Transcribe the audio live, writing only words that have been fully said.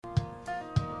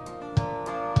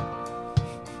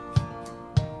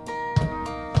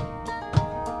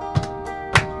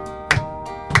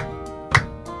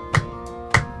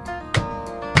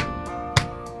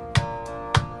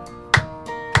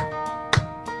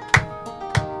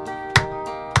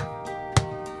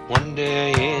One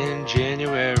day in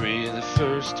January, the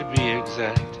 1st to be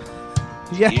exact.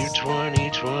 Yes. Year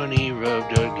 2020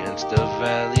 rubbed against the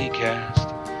Valley cast.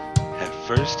 At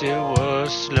first it was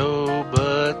slow,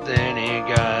 but then it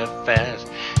got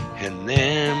fast. And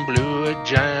then blew a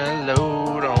giant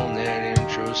load on that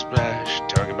intro splash.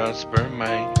 Talk about sperm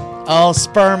mic. Oh,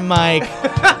 sperm mic.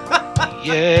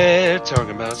 Yeah,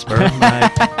 talking about sperm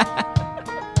mic.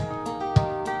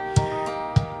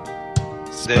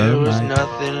 There was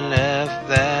nothing left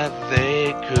that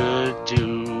they could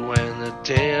do when the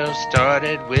tail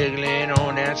started wiggling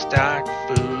on that stock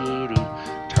food.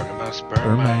 Talking about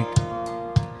sperm mic.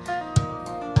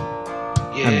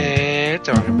 Yeah,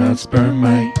 talking about sperm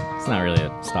mic. It's not really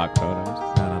a stock photo.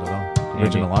 Not at all.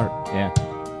 Original art. Yeah.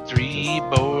 3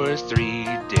 boys, 3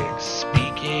 dicks,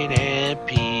 speaking and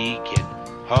peeking.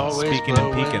 Always Speaking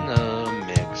and blowing peeking. the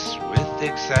mix with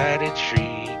excited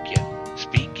shrieking.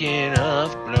 Speaking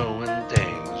of blowing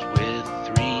things with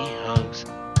 3 hunks,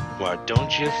 why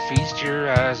don't you feast your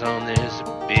eyes on this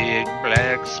big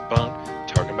black spunk?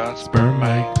 Talking about sperm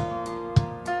mic.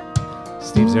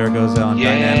 Steve Zaragoza on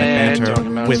Yeah, Dynamic talking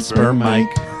Banter about with sperm Sperm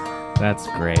Mike. That's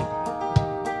great.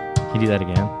 Can you do that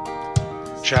again?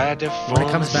 Tried to When it form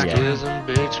a comes back schism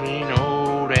between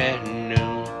old and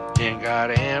new, and got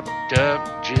amped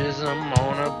up jism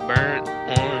on a burnt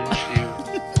orange hue.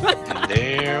 And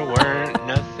there weren't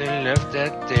nothing left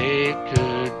that they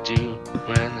could do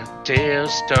when the tail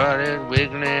started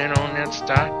wiggling on that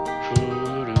stock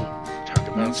food. Talk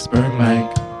about sperm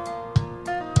mic.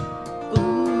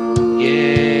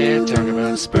 Yeah, talk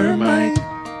about sperm mic.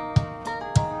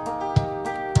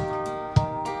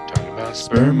 Talk about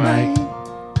sperm mic.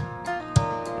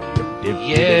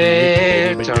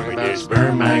 Yeah, talk about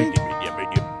sperm mic.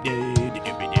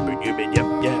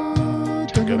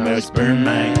 Talk about sperm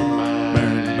mic.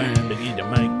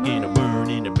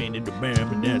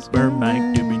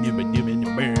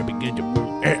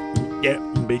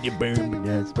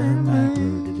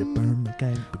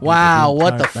 Wow,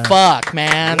 what the fuck,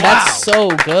 man? That's so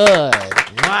good.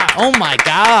 Wow. Oh my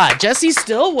God, Jesse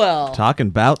Stillwell. Talking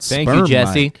about Thank Sperm you,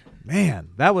 Jesse. Mike. Man,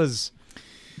 that was...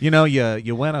 You know,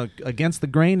 you went against the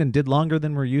grain and did longer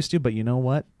than we're used to, but you know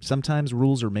what? Sometimes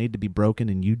rules are made to be broken,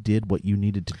 and you did what you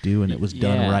needed to do, and it was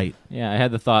done right. Yeah, I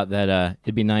had the thought that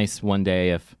it'd be nice one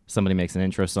day if somebody makes an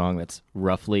intro song that's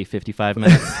roughly 55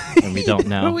 minutes, and we don't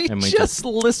know. we and just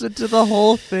listened to the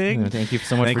whole thing. Thank you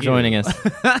so much Thank for you. joining us.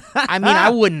 I mean, I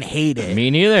wouldn't hate it.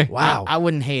 Me neither. Wow. I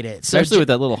wouldn't hate it. So Especially with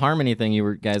that little harmony thing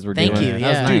guys were Thank doing. you. That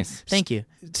Yeah. was nice. Thank you.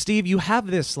 Steve, you have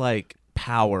this like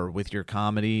power with your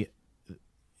comedy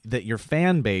that your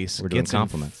fan base We're doing gets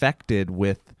compliments. infected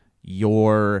with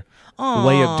your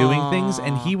way of doing things,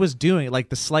 and he was doing like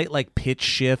the slight like pitch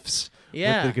shifts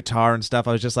Yeah. with the guitar and stuff.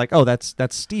 I was just like, oh, that's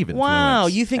Steve. Wow,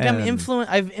 influence. you think And-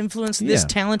 I've influenced this Yeah.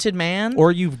 talented man?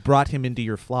 Or you've brought him into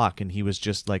your flock, and he was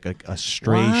just like a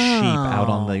stray sheep out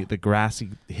on the grassy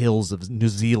hills of New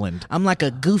Zealand. I'm like a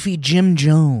goofy Jim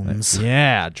Jones.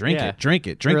 Yeah, drink Yeah. it, drink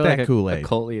You're that like Kool-Aid. A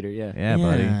cult leader, yeah. Yeah,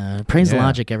 buddy. Praise Yeah.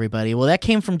 Logic, everybody. Well, that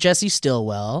came from Jesse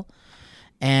Stillwell,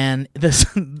 and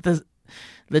the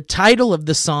title of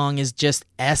the song is just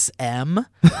SM,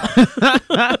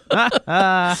 a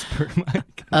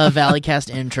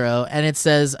Valleycast intro, and it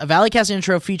says a Valleycast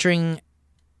intro featuring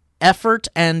effort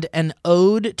and an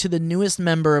ode to the newest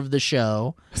member of the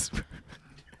show.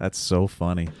 That's so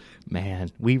funny.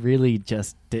 Man, we really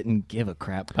just didn't give a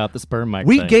crap about the sperm mic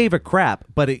We thing. gave a crap,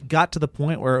 but it got to the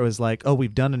point where it was like, oh,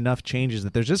 we've done enough changes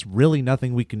that there's just really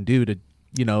nothing we can do to,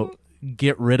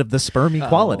 get rid of the sperm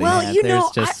equality. Well, Man, you there's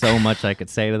know, just so much I could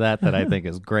say to that I think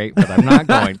is great, but I'm not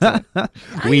going to.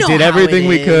 We know did how everything it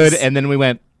we could, is. and then we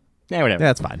went, whatever.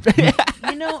 That's fine.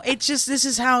 It's just this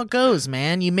is how it goes,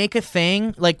 man. You make a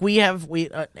thing like we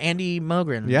Andy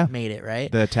Mogren made it,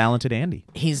 right? The talented Andy.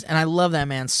 And I love that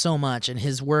man so much, and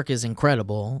his work is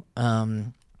incredible.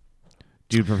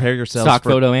 Dude, prepare yourselves Stock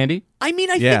for... photo, Andy? I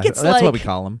mean, I Yeah, think it's that's like what we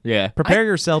call him. Yeah. Prepare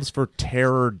yourselves for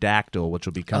Pterodactyl, which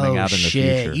will be coming out in the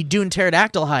shit. future. You doing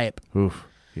pterodactyl hype? Oof.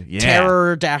 Yeah.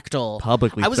 Pterodactyl.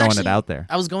 Publicly throwing it out there.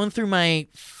 I was going through my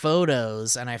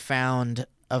photos and I found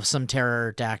of some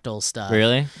pterodactyl stuff.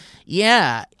 Really?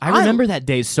 Yeah. I remember that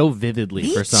day so vividly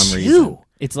Me for some too. reason.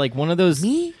 It's like one of those...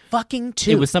 Me fucking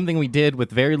too. It was something we did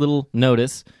with very little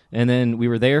notice, and then we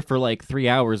were there for like 3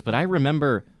 hours, but I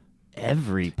remember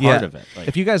every part Yeah. of it. Like,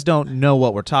 If you guys don't know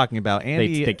what we're talking about,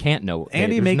 Andy they can't know.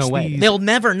 Andy There's makes no way. these. They'll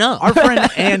never know. Our friend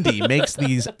Andy makes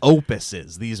these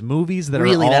opuses, these movies that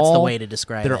Really, are all, that's the way to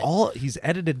describe that it. are all. He's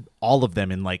edited all of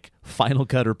them in like Final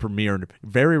Cut or Premiere, and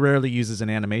very rarely uses an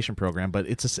animation program. But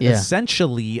it's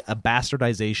essentially a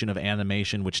bastardization of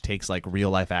animation, which takes like real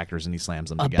life actors and he slams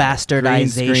them A together.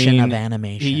 bastardization of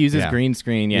animation. He uses Yeah. green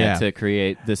screen, Yeah. to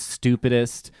create the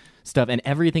stupidest stuff, and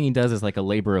everything he does is like a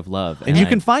labor of love. And you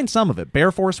can find some of it.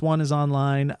 Bear Force 1 is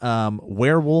online.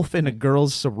 Werewolf in a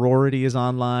Girls Sorority is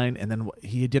online. And then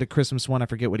he did a Christmas one. I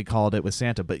forget what he called it with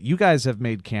Santa. But you guys have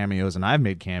made cameos, and I've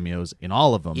made cameos in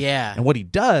all of them. Yeah. And what he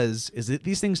does is that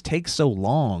these things take so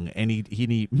long, and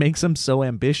he makes them so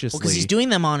ambitiously. because he's doing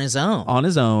them on his own. on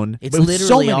his own. It's but with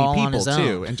so literally many all people on his too,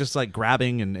 own. and just like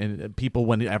grabbing and people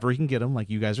whenever he can get them,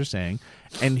 like you guys are saying.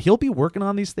 And he'll be working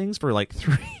on these things for like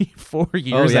 3-4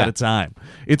 years yeah. at a time.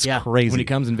 It's Yeah. crazy. When he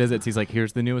comes and visits, he's like,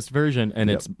 "Here's the newest version," and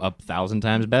it's 1,000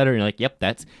 times better. And you're like, "Yep,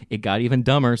 it got even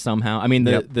dumber somehow." I mean,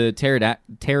 the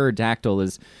pterodactyl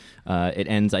is, it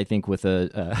ends, I think, with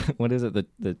a what is it? The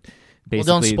well, basically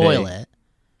don't spoil it.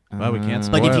 Well, we can't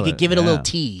But if spoil you could give it a little Yeah.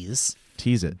 tease.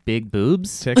 Tease it. big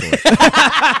boobs. Tickle it.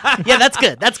 Yeah, that's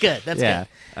good. That's good. That's Yeah. good.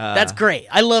 That's great.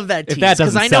 I love that tease. if that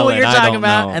Because doesn't I know sell what it, you're I talking don't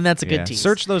about, know. and that's a good Yeah. tease.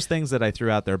 Search those things that I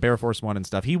threw out there. Bear Force 1 and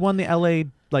stuff. He won the LA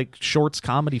like Shorts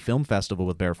Comedy Film Festival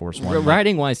with Bear Force 1.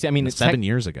 Writing wise, I mean, it's 7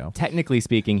 years ago. Technically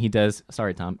speaking, he does.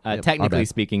 Sorry, Tom. my Technically bad.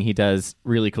 speaking, he does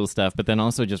really cool stuff. But then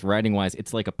also just writing wise,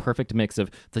 it's like a perfect mix of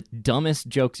the dumbest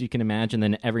jokes you can imagine.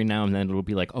 Then every now and then it'll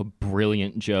be like a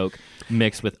brilliant joke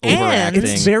mixed with And overacting.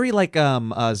 It's very like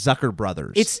Zucker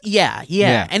Brothers. It's yeah,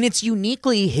 and it's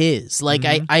uniquely his. Like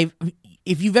I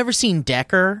if you've ever seen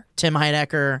Decker, Tim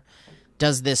Heidecker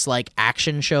does this like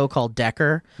action show called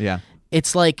Decker. yeah.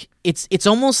 It's like it's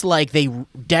almost like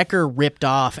Decker ripped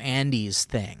off Andy's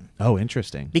thing. Oh,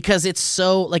 interesting. Because it's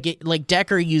so like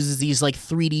Decker uses these like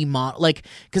 3D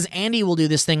because Andy will do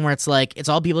this thing where it's like it's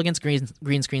all people against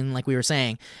green screen like we were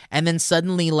saying, and then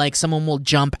suddenly like someone will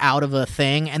jump out of a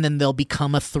thing and then they'll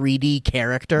become a 3D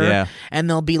character, Yeah. and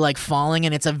they'll be like falling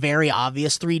and it's a very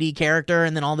obvious 3D character,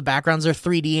 and then all the backgrounds are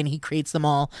 3D and he creates them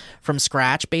all from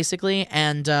scratch basically,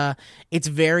 and it's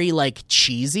very like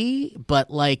cheesy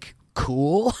but like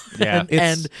cool. Yeah.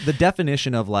 It's the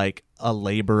definition of like a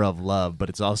labor of love, but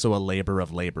it's also a labor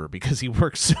of labor because he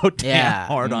works so damn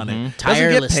hard on it. Doesn't get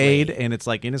Tirelessly. paid, and it's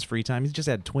like in his free time. He's just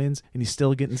had twins, and he's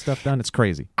still getting stuff done. It's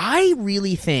crazy. I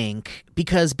really think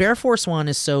because Bear Force 1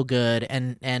 is so good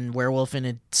and Werewolf in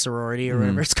a Sorority or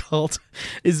whatever it's called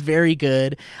is very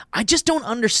good. I just don't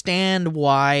understand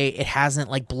why it hasn't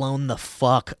like blown the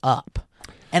fuck up.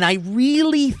 And I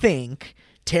really think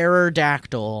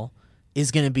Pterodactyl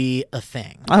is going to be a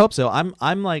thing. I hope so.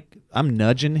 I'm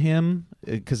nudging him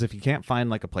because if he can't find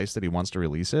like a place that he wants to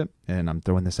release it, and I'm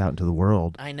throwing this out into the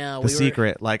world, I know. the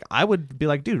secret. Like I would be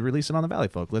like, dude, release it on the Valley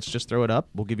Folk. Let's just throw it up.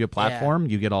 We'll give you a platform.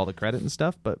 You get all the credit and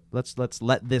stuff. But let's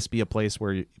let this be a place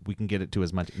where we can get it to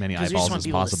as many we just eyeballs want as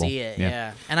people possible. to see it.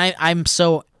 Yeah. And I'm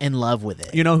so in love with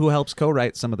it. You know who helps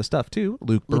co-write some of the stuff too?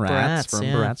 Luke Baratz Baratz, from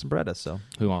yeah. Baratz and Bretta. So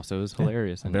who also is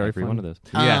hilarious and Very every funny. one of those.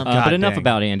 yeah, But enough dang.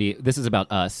 about Andy. This is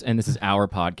about us, and this is our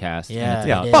podcast. and Yeah, it's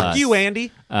Yeah, it about fuck us. you,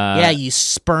 Andy. Yeah, you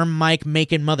sperm mic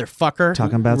making motherfucker.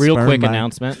 Talking about Real sperm quick mic.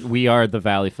 announcement: we are the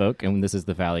Valley Folk, and this is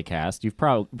the Valley Cast. You've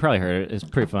probably heard it. It's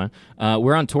pretty fun.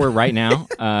 We're on tour right now.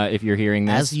 If you're hearing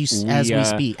this, as you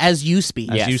speak. As you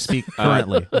speak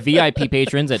currently. VIP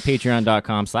patrons at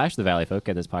patreon.com/the Valley Folk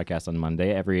get this podcast on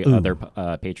Monday. Every other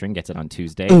patron gets it on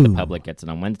Tuesday. The public gets it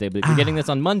on Wednesday. But if you're getting this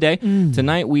on Monday,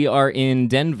 tonight we are in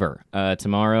Denver.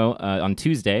 Tomorrow, on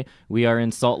Tuesday, we are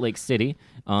in Salt Lake City.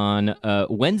 On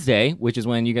Wednesday, which is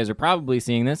when you guys are probably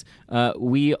seeing this,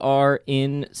 we are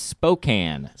in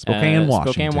Spokane. Spokane,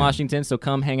 Washington. So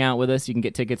come hang out with us. You can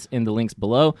get tickets in the links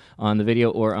below on the video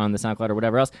or on the SoundCloud or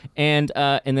whatever else. And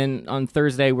then on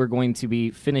Thursday, we're going to be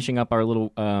finishing up our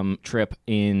little trip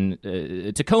in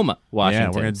Tacoma,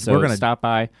 Washington. we're gonna stop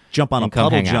by, Jump on a and come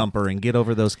puddle hang out. jumper and get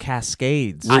over those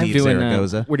cascades. We're Steve doing,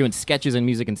 Zaragoza. we're doing sketches and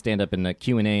music and stand up and a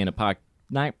Q&A and a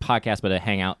not podcast, but a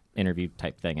hangout interview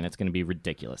type thing, and it's going to be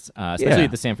ridiculous, especially Yeah.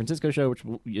 at the San Francisco show, which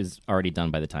is already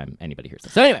done by the time anybody hears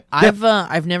this. So anyway,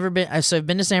 I've never been. So I've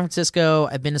been to San Francisco.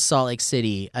 I've been to Salt Lake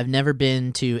City. I've never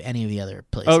been to any of the other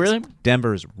places. oh really?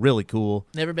 Denver's really cool.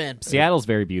 Never been. Seattle's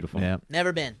very beautiful. Yeah.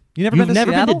 Never been. You never You've been to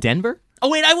never Seattle? been to Denver? Oh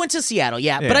wait, I went to Seattle.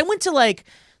 Yeah, Yeah. but I went to like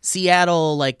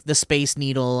Seattle, like the Space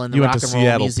Needle and the You went Rock to and Roll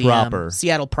Seattle Museum. proper.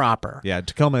 Seattle proper. Yeah,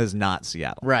 Tacoma is not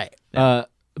Seattle. Right.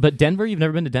 But Denver, you've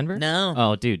never been to Denver? No.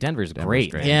 Oh, dude, Denver's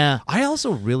great. great. Yeah. I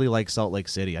also really like Salt Lake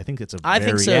City. I think it's a I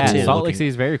very think so, Yeah, too. cool Salt Lake looking- City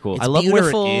is very cool. It's I love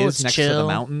beautiful, where it is it's next to the chill.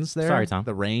 mountains there. Sorry, Tom.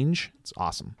 The range. It's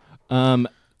awesome.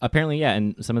 Apparently, yeah,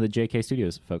 and some of the JK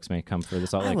Studios folks may come for the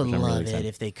Salt I Lake. would which I'm really love excited. it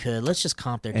if they could. Let's just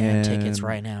comp their damn tickets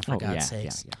right now, for God's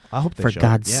sakes. Yeah. I hope they For show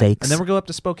God's up. Yeah. sakes. And then we'll go up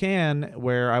to Spokane,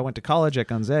 where I went to college at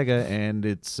Gonzaga, and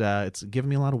it's giving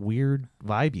me a lot of weird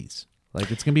vibes.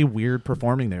 Like, it's gonna be weird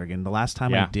performing there again. The last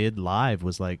time I did live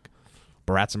was like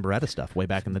Barats and Beretta stuff way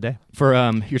back in the day. For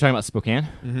you're talking about Spokane.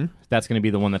 Mm-hmm. That's going to be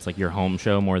the one that's like your home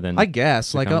show more than I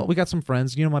guess. Like, we got some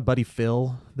friends. You know, my buddy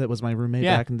Phil, that was my roommate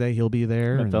back in the day. He'll be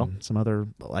there, and Phil. some other,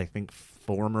 I think,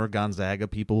 former Gonzaga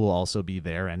people will also be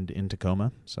there and in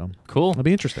Tacoma. So cool. It'll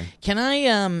be interesting. Can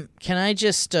I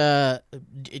just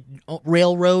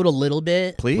railroad a little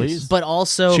bit, Please. but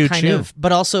also Talking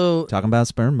about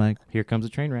sperm, Mike. Here comes a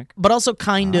train wreck. but also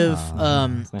kind of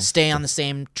stay on the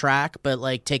same track, but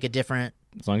like take a different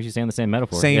As long as you stay on the same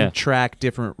metaphor. Same track,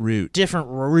 different route.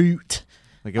 route.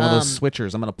 Like one of those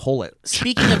switchers. I'm gonna pull it.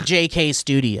 Speaking of JK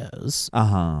Studios,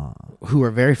 who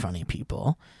are very funny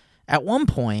people, at one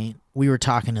point we were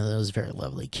talking to those very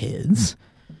lovely kids,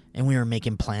 and we were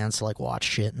making plans to like watch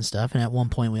shit and stuff. And at one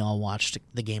point we all watched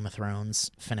the Game of Thrones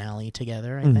finale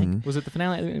together. I think. Was it the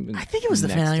finale? I think it was the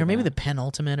finale, or maybe the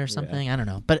penultimate or something. I don't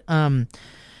know, but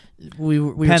we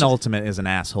penultimate is an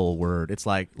asshole word. It's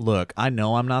like, look, I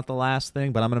know I'm not the last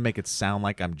thing, but I'm gonna make it sound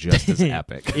like I'm just as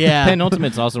epic. Yeah.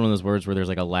 Penultimate's also one of those words where there's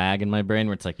like a lag in my brain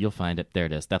where it's like, you'll find it. There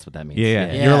it is. That's what that means.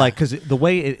 Yeah. You're like, because the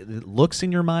way it looks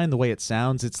in your mind, the way it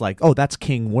sounds, it's like, oh, that's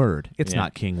king word. It's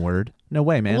not king word. No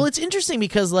way, man. Well, it's interesting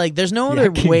because like there's no other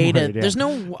way there's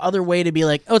no other way to be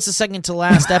like, oh, it's the second to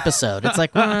last episode. It's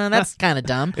like, that's kind of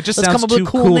dumb. It just Let's sounds come up with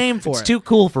too a cool name for it's it. too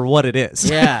cool for what it is.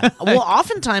 Yeah. Well,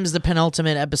 oftentimes the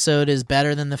penultimate episode is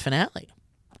better than the finale.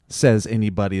 Says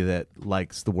anybody that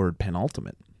likes the word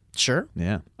penultimate. Sure.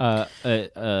 Yeah.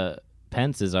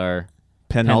 Pence is our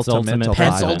Penultimate.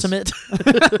 Penultimate.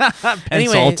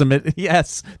 Anyway, Penultimate.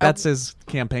 Yes, that's his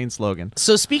campaign slogan.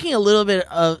 So speaking a little bit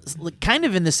of kind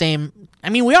of in the same, I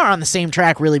mean, we are on the same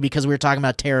track really because we were talking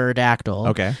about Pterodactyl.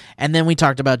 Okay. And then we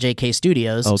talked about JK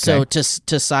Studios. Okay. So to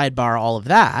sidebar all of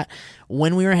that,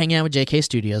 when we were hanging out with JK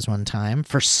Studios one time,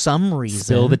 for some reason,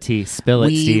 Spill the tea. Spill it,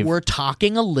 we Steve. were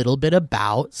talking a little bit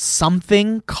about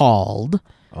something called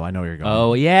Oh, I know where you're going.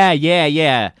 Oh, yeah.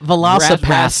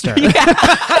 Velocipaster.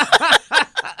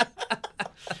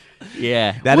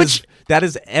 Yeah. That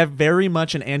is very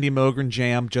much an Andy Mogren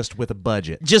jam, just with a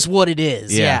budget. Just what it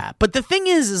is, Yeah. yeah. But the thing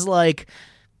is like,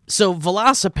 so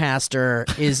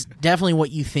Velocipaster is definitely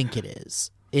what you think it is.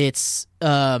 It's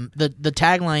the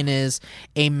tagline is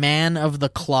a man of the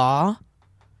claw.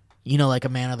 You know, like a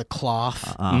man of the cloth.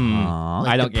 Uh-huh.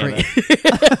 I don't get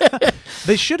it.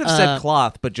 They should have said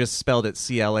cloth, but just spelled it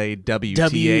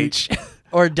CLAWTH.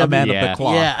 Or A man of the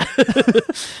cloth. Yeah.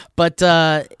 But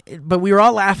we were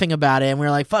all laughing about it, and we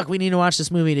were like, fuck, we need to watch this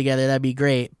movie together. That'd be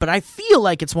great. But I feel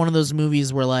like it's one of those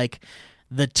movies where like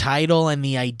the title and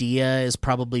the idea is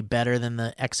probably better than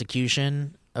the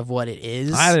execution of what it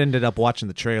is. I ended up watching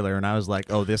the trailer, and I was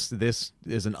like, oh, this is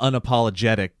an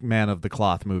unapologetic man of the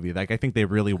cloth movie. Like, I think they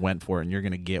really went for it, and you're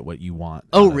going to get what you want.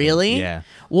 Oh, really? Yeah.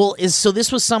 Well,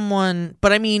 this was someone,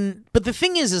 but I mean, but the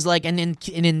thing is like, and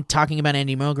in talking about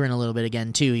Andy Mogren a little bit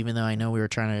again too, even though I know we were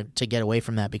trying to get away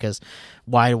from that because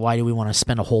why do we want to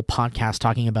spend a whole podcast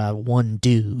talking about one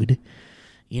dude?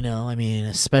 You know, I mean,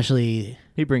 especially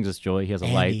He brings us joy. He has a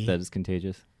Andy. light that is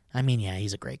contagious. I mean, yeah,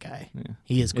 he's a great guy. Yeah.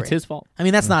 He is great. It's his fault. I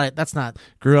mean, that's not it. That's not.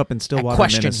 Grew up in Stillwater,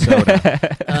 question.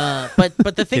 Minnesota.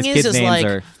 But the thing His is kids' names like,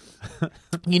 are...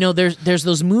 you know, there's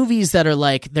those movies that are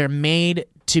like they're made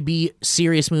to be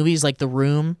serious movies, like The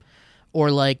Room, or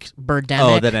like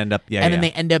Birdemic. Oh, that end up and then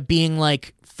they end up being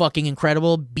like fucking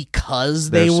incredible because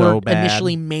They're they so were bad.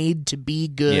 initially made to be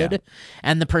good, Yeah.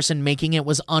 and the person making it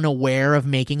was unaware of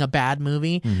making a bad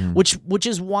movie, which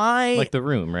is why like The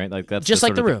Room, right? Like that's Just like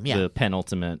sort of The Room, yeah. the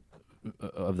penultimate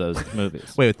of those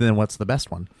movies. Wait, then what's the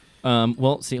best one?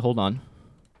 Well, see, hold on.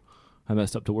 I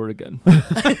messed up the word again. But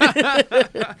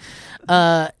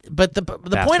the point I'm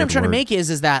Bastard trying to word. make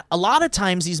is that a lot of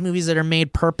times these movies that are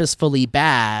made purposefully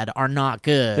bad are not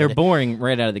good. They're boring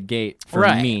right out of the gate for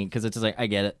Right. me because it's just like, I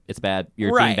get it. It's bad.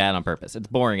 You're Right. being bad on purpose. It's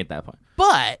boring at that point.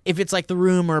 But if it's like The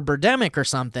Room or Birdemic or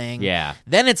something, Yeah.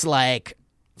 then it's like,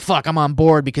 fuck, I'm on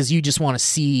board because you just want to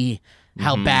see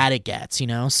how bad it gets, you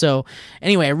know? So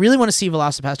anyway, I really want to see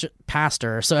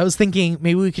Velocipaster. So I was thinking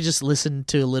maybe we could just listen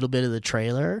to a little bit of the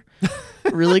trailer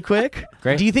really quick.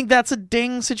 Great. Do you think that's a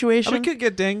ding situation? We could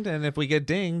get dinged, and if we get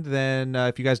dinged, then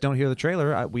if you guys don't hear the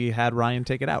trailer, we had Ryan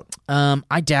take it out.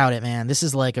 I doubt it, man. This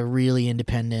is like a really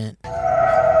independent thing.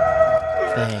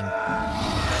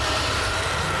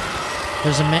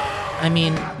 There's I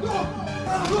mean,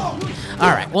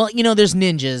 all right. Well, you know, there's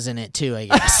ninjas in it too, I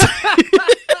guess.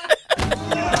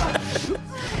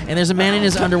 And there's a man in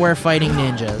his underwear fighting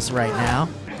ninjas right now.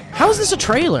 How is this a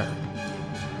trailer?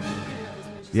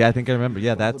 Yeah, I think I remember.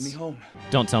 Yeah, that's...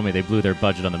 Don't tell me they blew their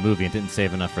budget on the movie and didn't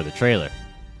save enough for the trailer.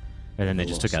 And then they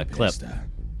just took out a clip.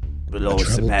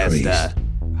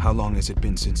 How long has it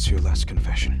been since your last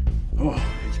confession? Oh,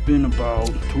 it's been about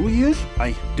 2 years.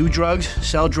 I do drugs,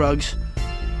 sell drugs,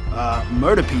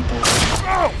 murder people.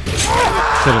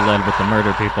 Should have led with the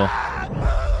murder people.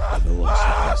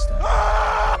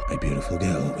 A beautiful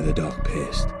girl with a dark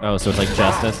past. Oh, so it's like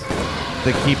Justice?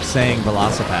 They keep saying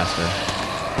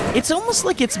Velocipaster. It's almost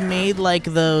like it's made like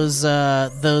those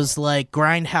like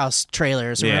Grindhouse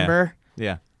trailers, remember?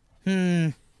 Yeah.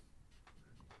 I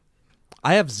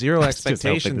have zero just hoping the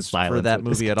expectations for silence that of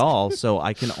movie this at all, so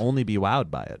I can only be wowed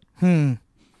by it.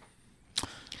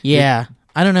 Yeah.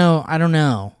 I don't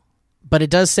know. But it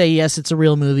does say, yes, it's a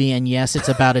real movie, and yes, it's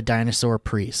about a dinosaur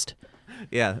priest.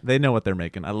 Yeah, they know what they're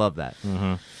making. I love that.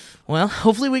 Well,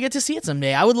 hopefully we get to see it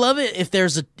someday. I would love it if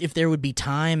there would be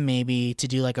time maybe to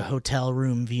do like a hotel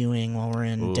room viewing while we're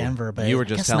in Denver. But You were I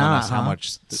just guess telling not, us how huh?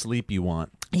 much sleep you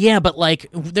want. Yeah, but like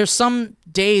there's some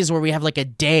days where we have like a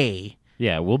day.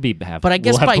 Yeah, we'll have But I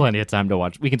guess we'll have by- plenty of time to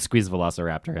watch. We can squeeze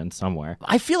Velociraptor in somewhere.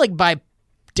 I feel like by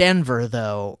Denver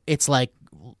though, it's like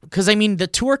because I mean the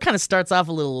tour kind of starts off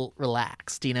a little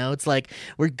relaxed. You know, it's like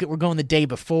we're going the day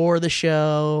before the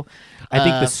show. I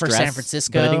think the for stress, San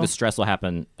Francisco. But I think the stress will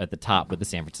happen at the top with the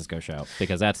San Francisco show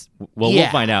because that's Yeah. we'll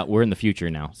find out. We're in the future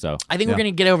now, so I think we're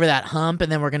gonna get over that hump and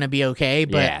then we're gonna be okay.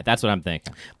 But yeah, that's what I'm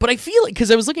thinking. But I feel like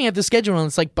because I was looking at the schedule and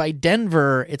it's like by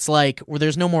Denver, it's like where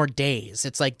there's no more days.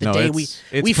 It's like the No, day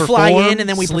it's we fly perform, in and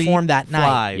then we sleep, perform that night.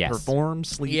 fly. Yes. Perform,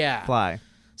 sleep, Yeah. fly.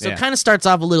 So Yeah. it kind of starts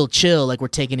off a little chill, like we're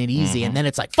taking it easy, and then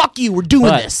it's like, fuck you, we're doing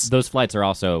But this. those flights are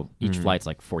also each flight's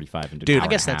like 45 into Dude, an hour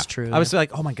I guess and a that's half. true. I was like,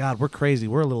 oh my God, we're crazy.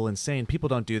 We're a little insane. People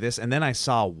don't do this. And then I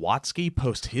saw Watsky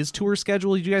post his tour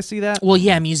schedule. Did you guys see that? Well,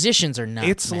 yeah, musicians are nuts.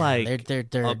 It's man. like they're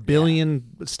a billion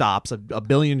stops, a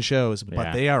billion shows, but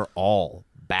Yeah. they are all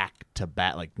back to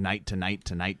back, like night to night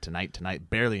to night to night to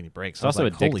night, barely any breaks. It's also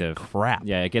like, holy addictive. crap.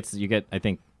 Yeah, you get I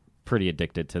think pretty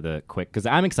addicted to the quick because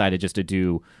I'm excited just to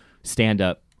do stand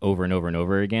up over and over and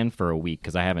over again for a week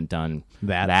because I haven't done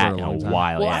That for a in a long time.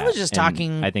 while. Well, yeah. I was just And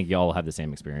talking- I think y'all have the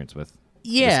same experience with the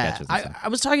Yeah, sketches and stuff. I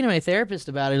was talking to my therapist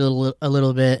about it a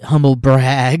little bit, humble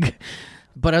brag,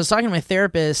 but I was talking to my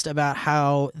therapist about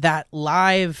how that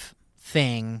live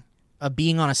thing of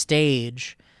being on a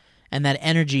stage and that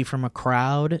energy from a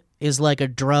crowd is like a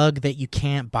drug that you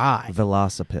can't buy.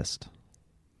 Velocipist.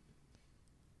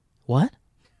 What?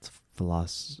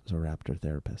 Velociraptor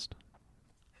therapist.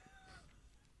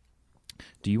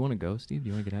 Do you want to go, Steve? Do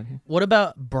you want to get out of here? What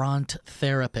about Bront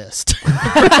therapist?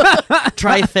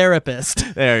 Try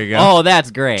therapist. There you go. Oh, that's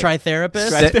great. Try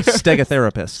therapist.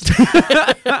 Stegotherapist.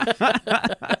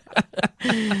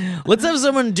 Let's have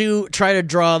someone try to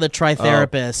draw the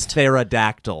tritherapist.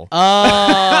 Pterodactyl.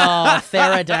 Oh,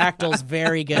 pterodactyl's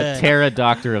very good.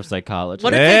 Pterodactyl of psychology.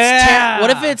 What if Yeah!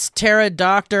 what if it's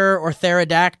pterodactyl or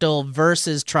pterodactyl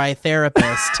versus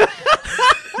tritherapist?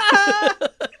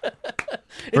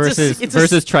 versus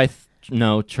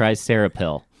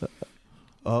tricerapil.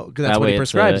 Oh, 'cause that's That what way he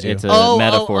prescribes it's you. It's a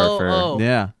metaphor for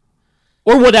Yeah.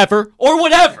 or whatever.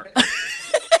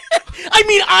 I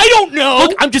mean, I don't know.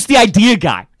 Look, I'm just the idea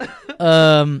guy.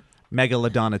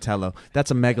 Megalodonatello.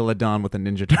 That's a megalodon with a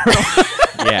ninja turtle.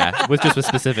 Yeah, with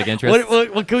specific interests.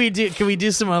 What can we do? Can we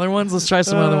do some other ones? Let's try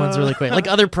some other ones really quick. Like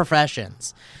other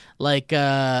professions.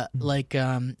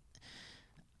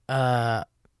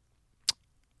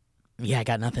 Yeah, I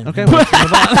got nothing. Okay, well, let's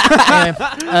move on.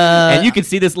 Anyway, and you can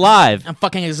see this live. I'm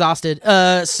fucking exhausted.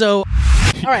 All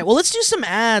right, well, let's do some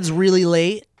ads really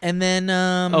late, and then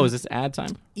Oh, is this ad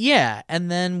time? yeah, and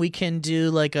then we can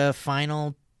do like a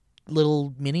final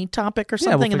little mini topic or Yeah,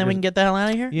 we'll something, and then we figure- can get the hell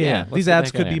out of here. Yeah, let's these get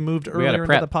ads back could in be here. moved We gotta earlier into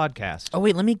prep. the podcast. Oh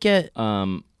wait, let me get.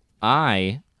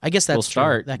 I I guess that's will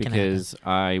start true. That can happen. because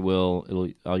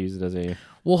I'll use it as a.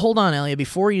 Well, hold on, Elliot.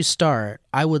 Before you start,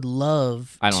 I would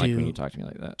love I don't to like when you talk to me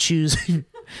like that. choose.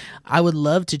 I would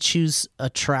love to choose a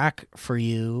track for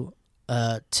you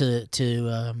for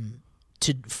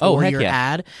heck your yeah.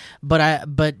 ad, but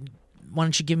why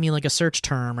don't you give me like a search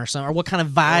term or something, or what kind of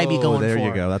vibe you going there for?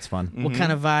 you go. That's fun. What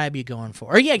kind of vibe you going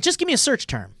for? Or yeah, just give me a search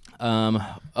term.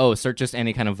 Search just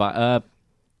any kind of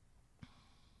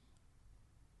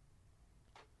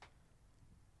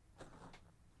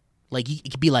Like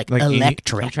it could be like Like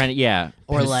electric I'm trying to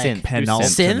or like synth. Do penultimate.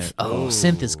 synth. Oh,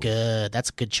 synth is good. That's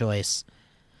a good choice.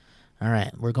 All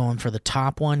right, we're going for the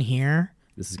top one here.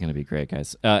 This is going to be great,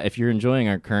 guys. If you're enjoying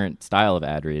our current style of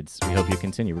ad reads, we hope you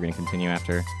continue. We're going to continue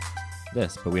after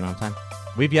this, but we don't have time.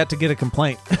 We've yet to get a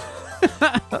complaint.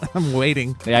 I'm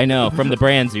waiting. Yeah, I know. From the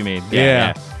brands, you mean?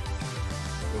 Yeah.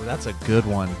 Ooh, that's a good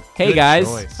one. Hey Good guys,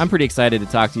 choice. I'm pretty excited to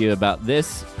talk to you about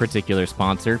this particular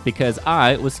sponsor because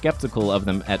I was skeptical of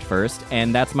them at first,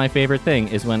 and that's my favorite thing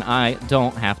is when I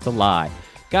don't have to lie.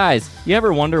 Guys, you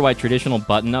ever wonder why traditional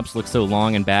button-ups look so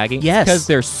long and baggy? Yes. Because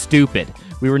they're stupid.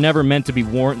 They were never meant to be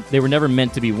worn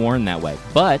that way.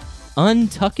 But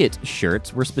Untuck It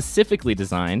shirts were specifically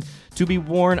designed to be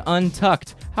worn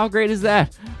untucked. How great is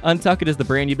that? Untuck It is the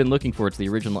brand you've been looking for. It's the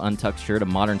original untucked shirt, a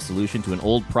modern solution to an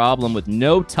old problem with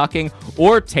no tucking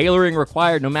or tailoring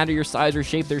required. No matter your size or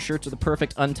shape, their shirts are the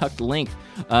perfect untucked length.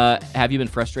 Have you been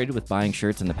frustrated with buying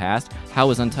shirts in the past? How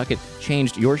has Untuck It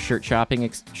changed your shirt shopping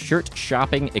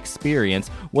experience?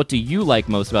 What do you like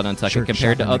most about Untuck It Shirt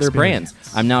compared to shopping other experience.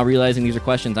 brands? I'm now realizing these are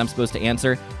questions I'm supposed to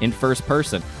answer in first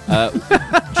person.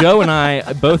 Joe and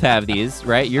I both have these,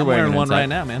 right? You're I'm wearing wearing an one Untuck. right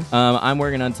now, man. I'm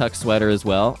wearing an untucked sweater as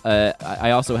well.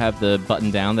 I also have the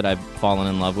button down that I've fallen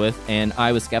in love with, and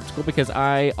I was skeptical because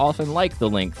I often like the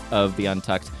length of the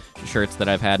untucked shirts that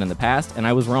I've had in the past, and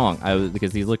I was wrong.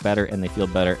 Because these look better and they feel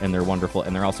better and they're wonderful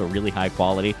and they're also really high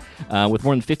quality. With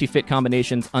more than 50 fit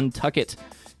combinations, Untuck It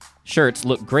shirts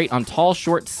look great on tall,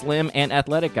 short, slim, and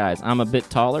athletic guys. I'm a bit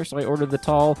taller, so I ordered the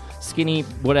tall, skinny,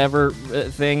 whatever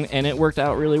thing, and it worked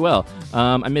out really well.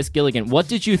 I miss Gilligan. What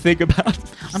did you think about...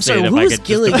 I'm Say sorry, it if who I is could just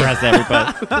Gilligan? depress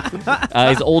everybody.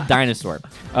 He's an old dinosaur.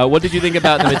 What did you think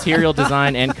about the material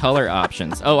design and color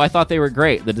options? Oh, I thought they were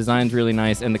great. The design's really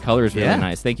nice, and the color's really Yeah.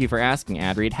 nice. Thank you for asking,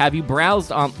 Adreed. Have you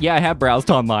browsed on... Yeah, I have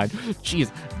browsed online. Jeez.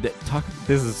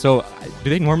 This is so... Do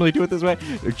they normally do it this way?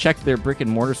 Or check their brick and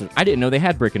mortar stores. I didn't know they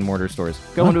had brick and mortar stores.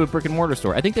 Go into a brick and mortar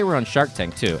store. I think they were on Shark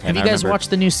Tank, too. Have you guys watched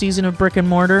the new season of Brick and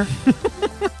Mortar?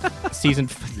 season...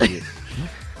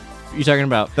 You talking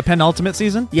about... The penultimate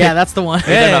season? Yeah, that's the one.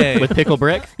 Hey. with Pickle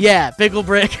Brick? Yeah, Pickle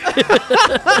Brick.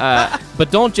 But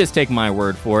don't just take my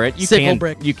word for it. Sickle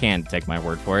Brick. You can take my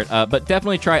word for it. But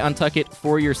definitely try Untuck It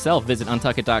for yourself. Visit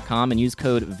untuckit.com and use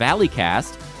code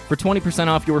ValleyCast for 20%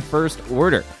 off your first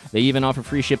order. They even offer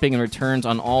free shipping and returns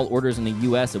on all orders in the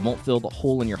U.S. It won't fill the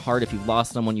hole in your heart if you've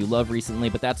lost someone you love recently,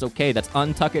 but that's okay. That's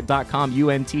untuckit.com,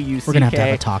 UNTUCK. We're gonna have to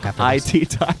have a talk after this.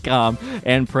 IT.com,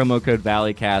 and promo code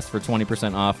ValleyCast for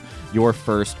 20% off your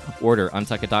first order.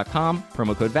 Untuckit.com,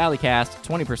 promo code ValleyCast,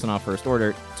 20% off first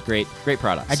order. It's great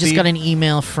product. I just got an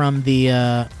email from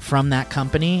the from that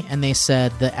company, and they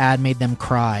said the ad made them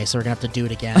cry, so we're gonna have to do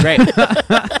it again. Great.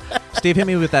 Steve hit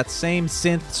me with that same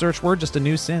synth search word, just a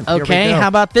new synth. Here we Okay, go. how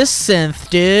about this synth,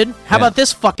 dude? How about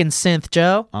this fucking synth,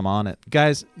 Joe? I'm on it.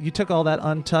 Guys, you took all that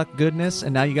untucked goodness,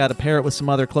 and now you got to pair it with some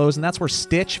other clothes, and that's where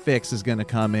Stitch Fix is going to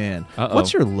come in. Uh-oh.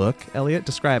 What's your look, Elliot?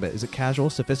 Describe it. Is it casual,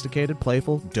 sophisticated,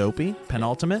 playful, dopey,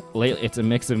 penultimate? It's a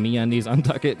mix of MeUndies,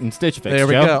 Untuck It, and Stitch Fix. There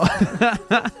we Joe.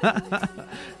 go.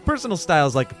 Personal style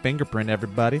is like a fingerprint,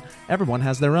 everybody. Everyone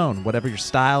has their own. Whatever your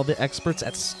style, the experts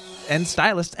and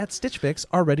stylists at Stitch Fix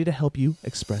are ready to help you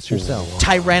express yourself.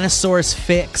 Tyrannosaurus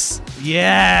Fix.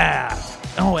 Yeah.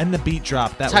 Oh, and the beat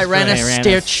drop. That was great.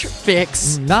 Stitch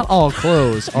Fix. Not all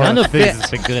clothes are None a of this fit.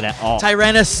 has been good at all.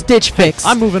 Stitch Fix.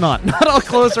 I'm moving on. Not all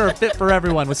clothes are a fit for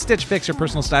everyone. With Stitch Fix, your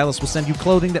personal stylist will send you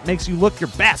clothing that makes you look your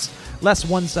best. Less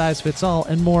one size fits all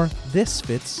and more this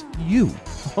fits you.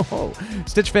 Oh.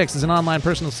 Stitch Fix is an online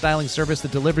personal styling service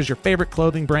that delivers your favorite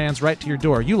clothing brands right to your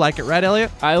door. You like it, right, Elliot?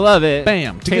 I love it.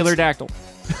 Bam. Taylor Dactyl.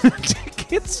 To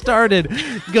get started,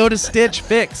 go to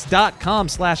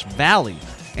stitchfix.com/valley.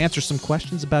 Answer some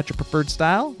questions about your preferred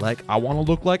style, like I want to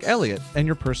look like Elliot, and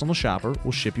your personal shopper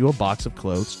will ship you a box of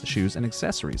clothes, shoes, and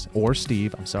accessories. Or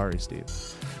Steve. I'm sorry, Steve.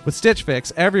 With Stitch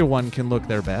Fix, everyone can look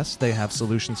their best. They have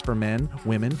solutions for men,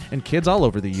 women, and kids all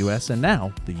over the U.S. and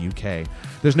now the U.K.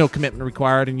 There's no commitment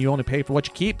required, and you only pay for what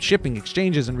you keep. Shipping,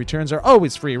 exchanges, and returns are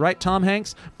always free, right, Tom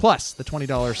Hanks? Plus, the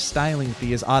 $20 styling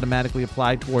fee is automatically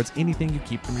applied towards anything you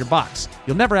keep from your box.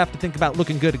 You'll never have to think about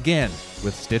looking good again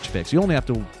with Stitch Fix. You only have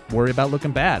to worry about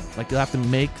looking bad. Like, you'll have to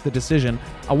make the decision,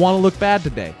 I want to look bad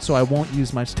today, so I won't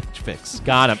use my Stitch Fix.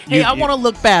 Got him. Hey, I want to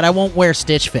look bad. I won't wear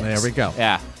Stitch Fix. There we go.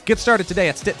 Yeah. Get started today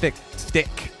at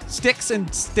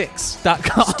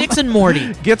sticksandSticks.com. Sticks and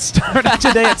Morty. Get started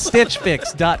today at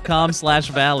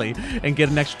stitchfix.com/valley and get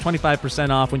an extra 25%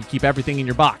 off when you keep everything in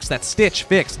your box. That's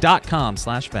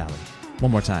stitchfix.com/valley.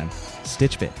 One more time.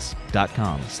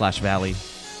 stitchfix.com/valley.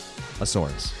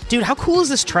 Asaurus. Dude, how cool is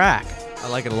this track? I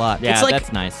like it a lot. Yeah, It's like-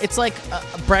 that's nice. It's like a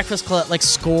Breakfast Club, like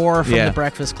score from Yeah. the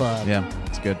Breakfast Club. Yeah,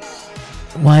 it's good.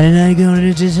 Why did I go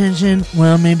to detention?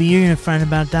 Well, maybe you're gonna find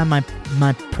about that. My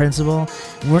principal.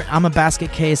 I'm a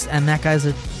basket case, and that guy's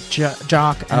a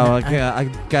jock. And I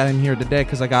got in here today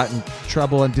because I got in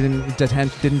trouble and didn't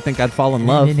think I'd fall in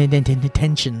love.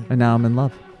 Detention. And now I'm in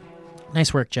love.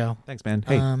 Nice work, Joe. Thanks, man.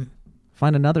 Hey, Um,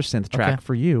 find another synth track okay.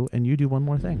 for you, and you do one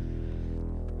more thing.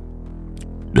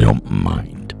 don't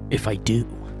mind if I do.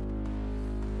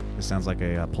 This sounds like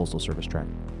a Postal Service track.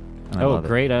 And I love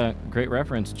it. Great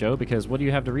reference, Joe, because what do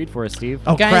you have to read for us, Steve?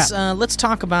 Oh, Guys, crap. let's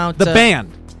talk about The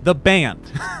band. The band.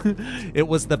 It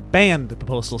was the band, the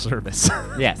Postal Service.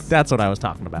 Yes. That's what I was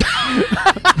talking about.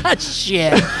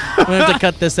 Shit. We're going to have to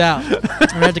cut this out. We're going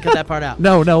to have to cut that part out.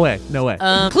 No way.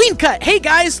 Clean cut. Hey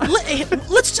guys,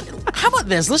 let's. How about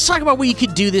this? Let's talk about what you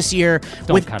could do this year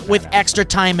Don't cut that with out. extra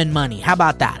time and money. How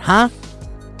about that, huh?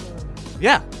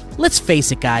 Yeah. Let's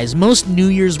face it, guys. Most New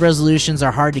Year's resolutions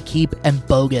are hard to keep and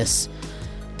bogus.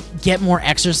 Get more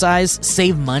exercise,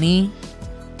 save money.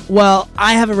 Well,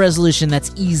 I have a resolution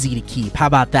that's easy to keep. How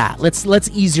about that? Let's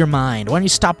ease your mind. Why don't you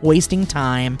stop wasting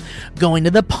time going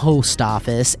to the post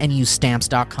office and use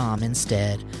Stamps.com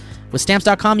instead? With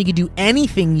Stamps.com, you can do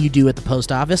anything you do at the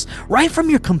post office right from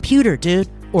your computer, dude.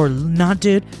 Or not,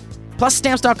 dude. Plus,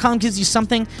 Stamps.com gives you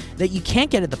something that you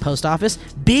can't get at the post office,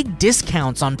 big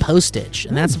discounts on postage,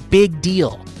 and that's a big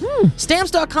deal.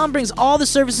 Stamps.com brings all the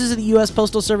services of the U.S.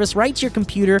 Postal Service right to your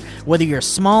computer, whether you're a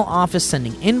small office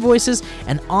sending invoices,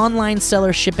 an online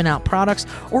seller shipping out products,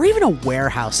 or even a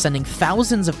warehouse sending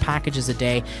thousands of packages a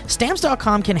day.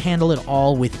 Stamps.com can handle it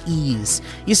all with ease.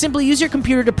 You simply use your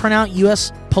computer to print out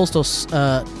U.S. postage,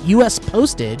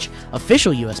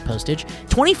 official U.S. postage,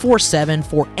 24/7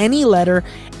 for any letter,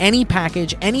 any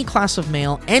package, any class of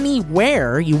mail,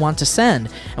 anywhere you want to send.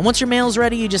 And once your mail's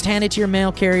ready, you just hand it to your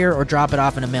mail carrier or drop it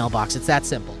off in a mailbox. It's that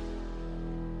simple.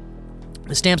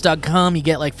 With Stamps.com, you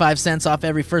get like 5 cents off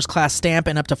every first class stamp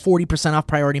and up to 40% off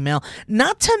priority mail.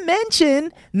 Not to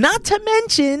mention, it's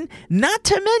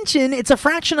a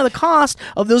fraction of the cost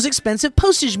of those expensive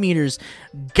postage meters.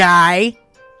 Guy.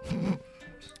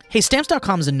 Hey,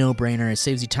 Stamps.com is a no-brainer. It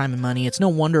saves you time and money. It's no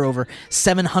wonder over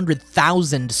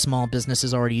 700,000 small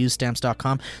businesses already use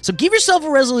Stamps.com. So give yourself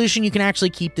a resolution you can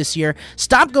actually keep this year.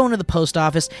 Stop going to the post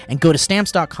office and go to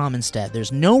Stamps.com instead.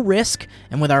 There's no risk,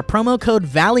 and with our promo code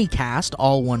ValleyCast,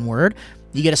 all one word,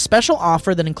 you get a special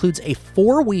offer that includes a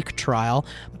 4-week trial,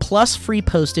 plus free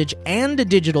postage and a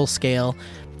digital scale.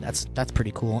 That's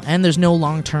pretty cool. And there's no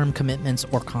long-term commitments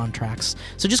or contracts.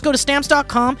 So just go to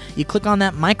Stamps.com, you click on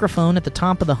that microphone at the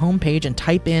top of the homepage and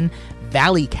type in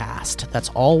ValleyCast. That's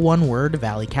all one word,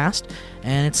 ValleyCast.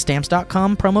 And it's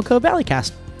Stamps.com, promo code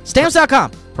ValleyCast.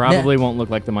 Stamps.com. Probably won't look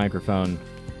like the microphone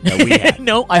that we have.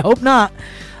 No, I hope not.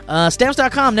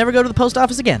 Stamps.com, never go to the post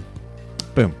office again.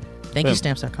 Boom. Thank you,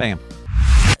 Stamps.com. Bam.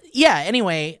 Yeah,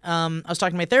 anyway, I was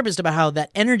talking to my therapist about how that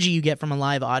energy you get from a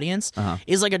live audience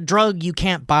is like a drug you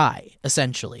can't buy,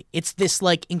 essentially. It's this,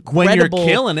 like, incredible... When you're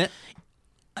killing it.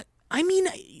 I mean,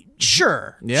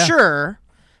 sure, Yeah. sure,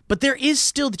 but there is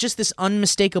still just this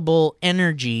unmistakable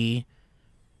energy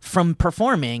from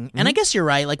performing. And I guess you're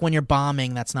right, like, when you're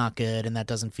bombing, that's not good, and that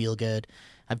doesn't feel good.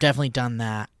 I've definitely done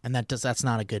that, and that's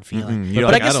not a good feeling. You're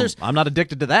But like, I guess there's... I'm not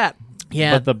addicted to that.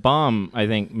 Yeah, But the bomb, I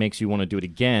think, makes you want to do it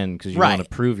again because you Right. want to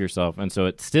prove yourself, and so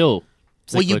it still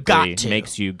Well, you got cyclically to.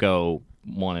 makes you go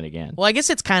want it again. Well, I guess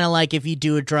it's kind of like if you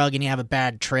do a drug and you have a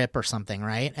bad trip or something,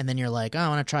 right? And then you're like, oh, I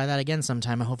want to try that again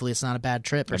sometime, and hopefully it's not a bad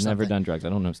trip or I've something. never done drugs. I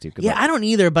don't know, Steve. Good Yeah, luck. I don't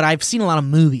either, but I've seen a lot of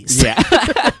movies. Yeah.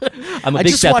 I'm a I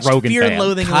big just Seth watched Rogen Fear fan. and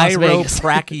Loathing in Las Vegas.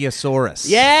 Chiropractiosaurus.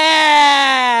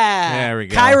 Yeah! There we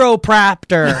go.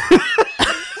 Chiropractor.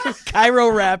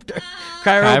 Chiropractor.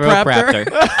 Chiropractor.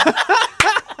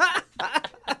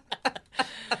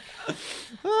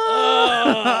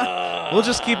 We'll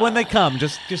just keep when they come.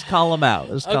 Just call them out.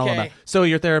 Just call them Okay. out. So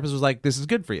your therapist was like, "This is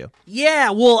good for you." Yeah,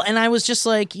 well, and I was just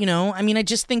like, I mean, I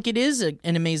just think it is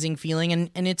an amazing feeling, and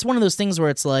it's one of those things where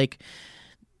it's like,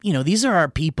 these are our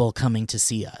people coming to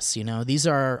see us. These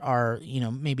are our,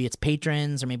 maybe it's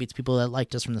patrons, or maybe it's people that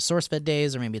liked us from the SourceFed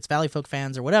days, or maybe it's Valley Folk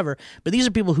fans or whatever. But these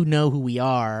are people who know who we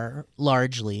are,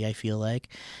 largely, I feel like.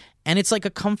 And it's like a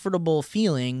comfortable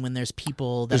feeling when there's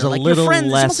people that There's are a like little your friends.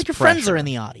 It's less almost like your friends pressure. are in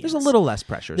the audience. There's a little less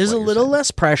pressure. is There's a what you're little saying. less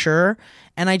pressure,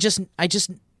 and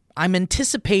I'm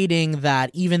anticipating that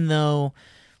even though,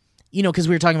 because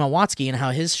we were talking about Watsky and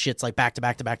how his shit's like back to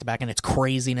back to back to back, and it's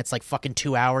crazy, and it's like fucking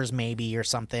 2 hours maybe or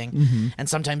something, and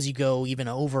sometimes you go even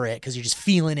over it because you're just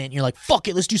feeling it, and you're like, fuck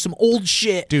it, let's do some old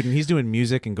shit. Dude, and he's doing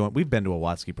music and going. We've been to a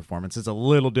Watsky performance. It's a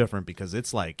little different because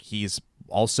it's like he's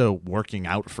also working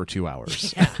out for 2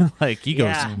 hours. Like he goes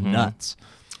Yeah. nuts.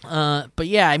 But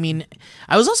yeah, I mean,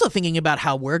 I was also thinking about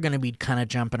how we're going to be kind of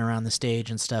jumping around the stage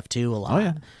and stuff too a lot. Oh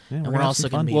yeah, And we're we're gonna also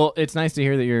have some going fun. to be... Well, it's nice to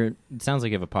hear that it sounds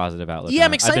like you have a positive outlook. Yeah, on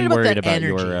I'm it. excited I've been about worried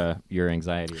that about your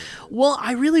anxiety. Well,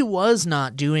 I really was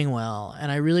not doing well,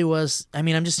 and I really was. I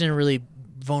mean, I'm just in a really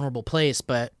vulnerable place,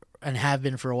 but and have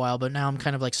been for a while, but now I'm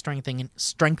kind of like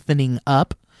strengthening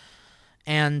up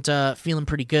and feeling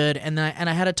pretty good. And I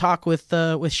had a talk with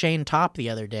Shane Topp the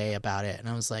other day about it, and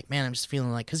I was like, man, I'm just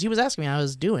feeling like, because he was asking me how I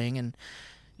was doing, and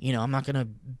I'm not gonna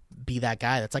be that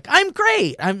guy that's like, I'm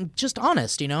great. I'm just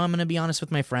honest. I'm gonna be honest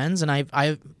with my friends, and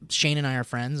Shane and I are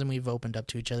friends, and we've opened up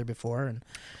to each other before, and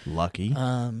Lucky.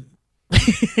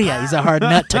 yeah, he's a hard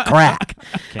nut to crack.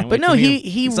 But no,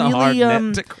 he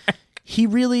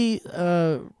really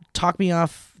talked me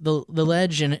off the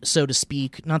ledge, and so to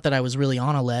speak. Not that I was really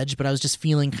on a ledge, but I was just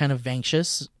feeling kind of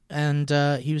anxious. And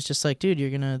he was just like, "Dude, you're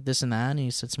gonna this and that," and he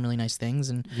said some really nice things.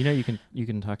 And you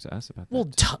can talk to us about that. Well,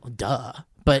 duh.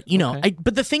 But Okay.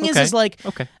 but the thing is like,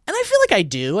 okay. And I feel like I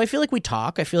do. I feel like we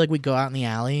talk. I feel like we go out in the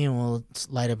alley and we'll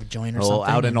light up a joint or something.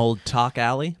 Out in Old Talk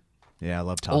Alley. Yeah, I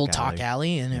love Talk Old Alley. Talk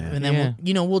Alley, and Yeah. and then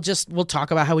we'll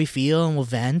talk about how we feel, and we'll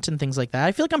vent and things like that.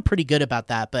 I feel like I'm pretty good about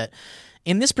that, but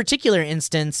in this particular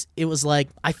instance, it was like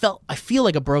I feel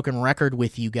like a broken record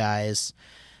with you guys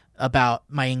about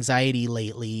my anxiety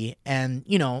lately, and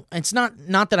it's not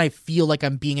that I feel like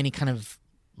I'm being any kind of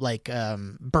like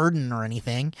burden or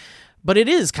anything, but it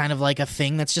is kind of like a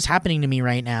thing that's just happening to me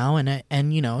right now, and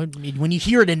when you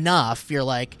hear it enough, you're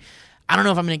like, I don't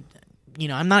know if I'm gonna.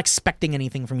 I'm not expecting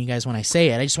anything from you guys when I say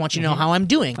it. I just want you to know how I'm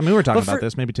doing. I mean, we were talking about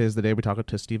this. Maybe today's the day we talk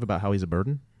to Steve about how he's a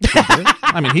burden.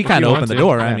 I mean, he kind of opened the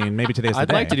door. Yeah. I mean, maybe today's the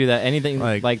day. I'd like to do that. Anything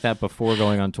like that before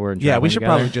going on tour and Yeah, we traveling should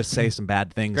together. probably just say some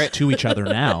bad things to each other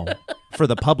now for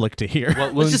the public to hear.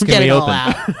 Let's just get it all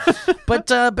out.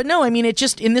 But no, I mean, it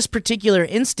just in this particular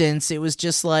instance, it was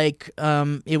just like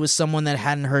it was someone that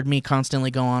hadn't heard me constantly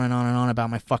go on and on and on about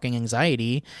my fucking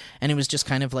anxiety, and it was just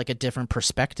kind of like a different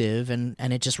perspective, and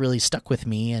it just really stuck with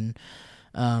me. And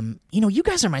you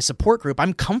guys are my support group.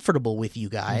 I'm comfortable with you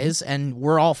guys, and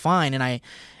we're all fine.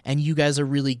 And you guys are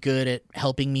really good at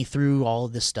helping me through all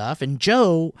of this stuff. And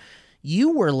Joe,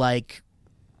 you were like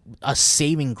a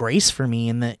saving grace for me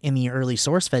in the early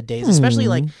SourceFed days, especially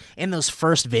like in those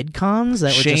first VidCons that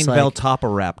were Shane just like,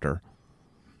 Veltopiraptor.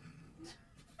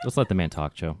 Let's let the man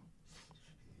talk, Joe.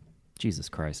 Jesus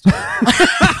Christ.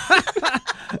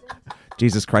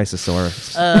 Jesus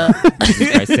Christosaurus.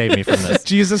 Jesus Christ, save me from this.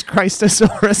 Jesus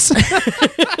Christosaurus.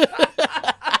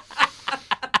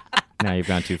 Now you've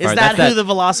gone too far. Is that who the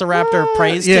Velociraptor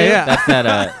prays to? Yeah.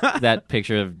 That's that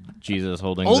picture of Jesus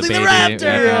holding the baby. The raptor.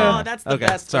 Yeah. Oh, that's the Okay,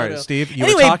 best sorry, photo. Steve. You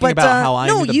Anyway, were talking but, about how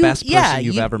I'm the best person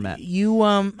you've you- ever met.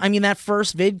 I mean, that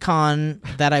first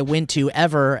VidCon that I went to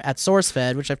ever at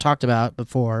SourceFed, which I've talked about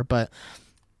before, but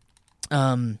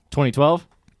 2012?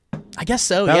 I guess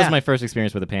so. That yeah. was my first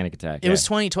experience with a panic attack. It was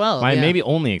 2012. My yeah. maybe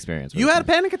only experience. You had a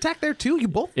panic attack there too? You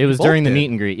both? It was both during the did. meet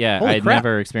and greet. Yeah, Holy I'd crap.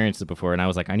 never experienced it before, and I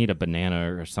was like, I need a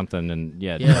banana or something. And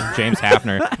Yeah. James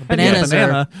Hafner. Bananas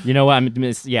banana. You know what? I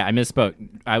misspoke.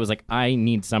 I was like, I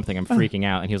need something. I'm freaking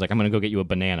out. And he was like, I'm going to go get you a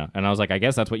banana. And I was like, I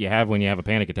guess that's what you have when you have a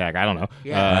panic attack. I don't know.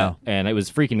 Yeah. Wow. And it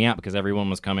was freaking me out because everyone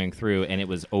was coming through, and it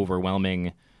was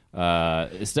overwhelming.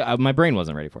 My brain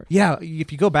wasn't ready for it. Yeah,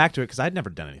 if you go back to it, because I'd never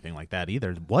done anything like that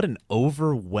either. What an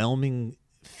overwhelming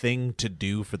thing to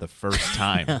do for the first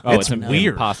time. Oh, it's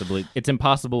weird. It's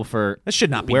impossible for That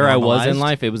should not be where I was in normalized.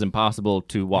 life. It was impossible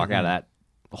to walk out of that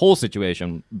whole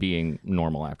situation being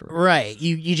normal afterwards. Right.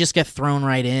 You just get thrown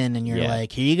right in, and you're Yeah.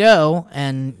 like, here you go,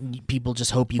 and people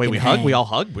just hope you Wait, can we hang. hug? We all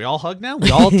hug? We all hug now?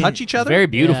 We all touch each other? Very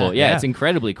beautiful. Yeah. Yeah, it's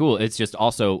incredibly cool. It's just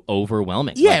also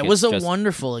overwhelming. Yeah, Like, it was it's a just-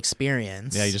 wonderful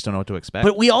experience. Yeah, you just don't know what to expect.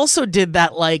 But we also did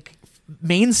that like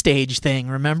main stage thing,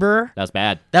 remember? That's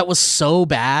bad. That was so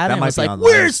bad. That And might it was be like, on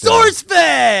we're live still.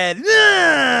 SourceFed!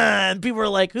 And people were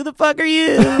like, who the fuck are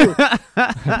you? Who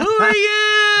are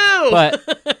you?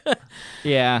 But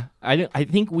yeah, I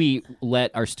think we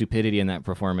let our stupidity in that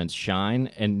performance shine,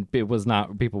 and it was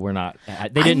not. People were not.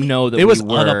 They didn't know that it was we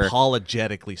were.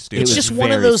 unapologetically stupid. It's was just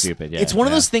one of very those. stupid, yeah. It's one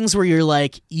of Yeah. those things where you're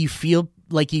like, you feel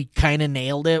like you kind of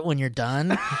nailed it when you're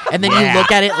done, and then you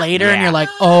look at it later and you're like,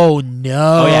 oh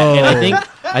no. Oh yeah, and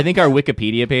I think our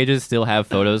Wikipedia pages still have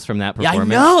photos from that Yeah, I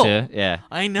performance know. too. Yeah,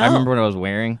 I know. I remember what I was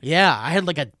wearing. Yeah, I had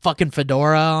like a fucking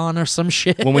fedora on or some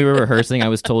shit. When we were rehearsing, I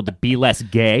was told to be less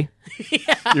gay. You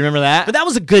remember that? But that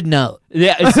was a good note.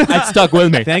 Yeah, it stuck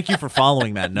with me. Thank you for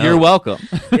following that note. You're welcome.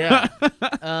 Yeah.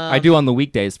 I do on the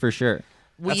weekdays for sure.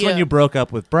 That's when you broke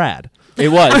up with Brad. It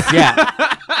was,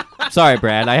 yeah. Sorry,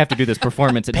 Brad. I have to do this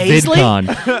performance at Paisley?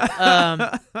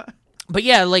 VidCon. But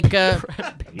yeah, like,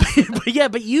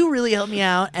 but you really helped me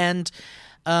out, and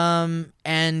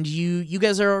you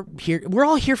guys are here. We're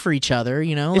all here for each other,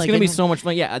 you know. It's like, gonna be and- so much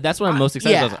fun. Yeah, that's what I'm most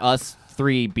excited yeah. about. Us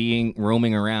three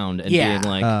roaming around and Yeah.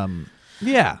 being like,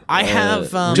 Yeah. I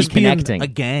have just being reconnecting. a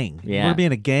gang. Yeah. We're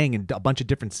being a gang in a bunch of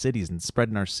different cities and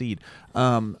spreading our seed.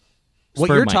 what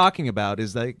Spur you're mic. talking about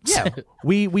is like, yeah,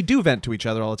 we do vent to each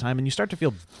other all the time, and you start to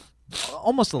feel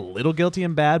almost a little guilty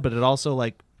and bad, but it also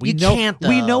like we You know can't,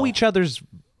 we know though. each other's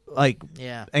like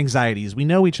Yeah. anxieties. We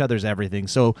know each other's everything.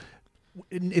 So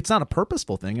it's not a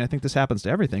purposeful thing. I think this happens to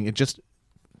everything. It just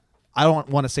I don't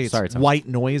want to say it's Sorry, Tom. white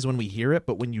noise when we hear it,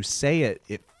 but when you say it,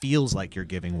 it feels like you're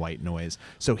giving white noise.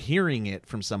 So hearing it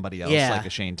from somebody else, Yeah. like a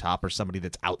Shane Top or somebody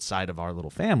that's outside of our little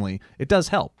family, it does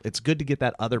help. It's good to get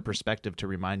that other perspective to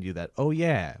remind you that, oh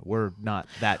yeah, we're not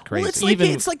that crazy. Well,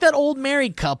 it's like that old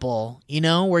married couple,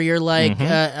 where you're like,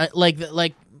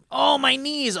 like, oh, my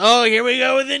knees. Oh, here we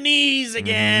go with the knees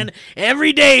again.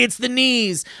 Every day it's the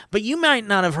knees. But you might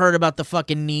not have heard about the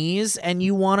fucking knees, and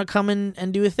you want to come in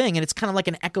and do a thing. And it's kind of like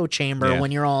an echo chamber Yeah. when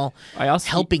you're all I also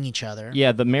helping each other.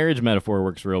 Yeah, the marriage metaphor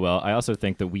works real well. I also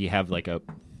think that we have like a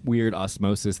weird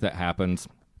osmosis that happens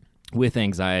with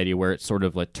anxiety where it's sort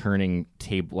of like turning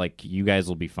table, like you guys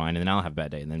will be fine and then I'll have a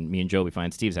bad day and then me and Joe will be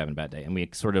fine, Steve's having a bad day, and we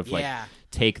sort of like Yeah.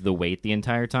 take the weight the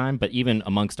entire time. But even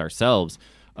amongst ourselves,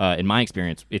 in my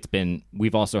experience,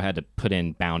 we've also had to put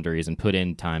in boundaries and put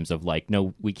in times of like,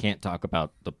 no, we can't talk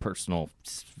about the personal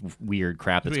weird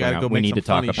crap that's We going gotta on. go We make need to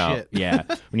some talk funny about, shit. yeah,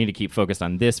 we need to keep focused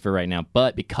on this for right now.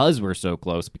 But because we're so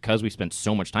close, because we spent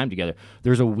so much time together,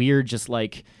 there's a weird just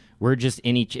like, we're just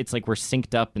in each, it's like we're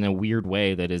synced up in a weird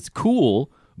way that is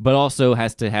cool, but also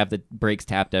has to have the brakes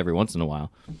tapped every once in a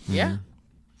while Yeah.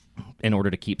 in order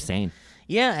to keep sane.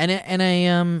 Yeah,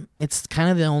 and it's kind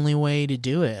of the only way to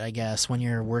do it, I guess, when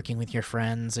you're working with your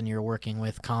friends and you're working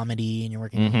with comedy and you're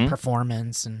working with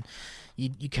performance, and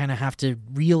you kind of have to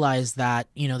realize that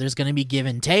there's going to be give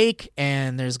and take,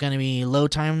 and there's going to be low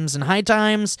times and high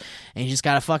times, and you just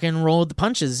got to fucking roll with the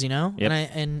punches, Yep.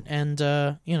 and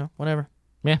whatever.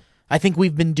 Yeah. I think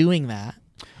we've been doing that.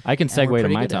 I can and we're segue to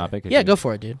pretty my good at it. topic. if Yeah, you- go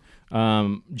for it, dude.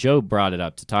 Joe brought it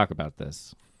up to talk about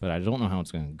this, but I don't know how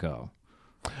it's going to go.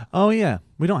 oh yeah,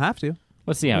 we don't have to.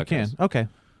 Let's see how We it goes. can. Okay.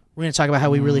 We're going to talk about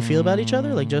how we really feel about each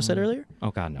other, like Joe said earlier.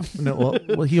 Oh, God, no. No,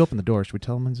 well, he opened the door. Should we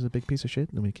tell him he's a big piece of shit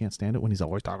and we can't stand it when he's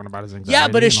always talking about his anxiety? Yeah,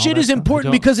 but his and all shit that is stuff? important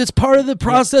I don't- because it's part of the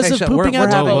process Hey, of shut- pooping we're out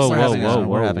having, the whoa, we're whoa, having, whoa, a,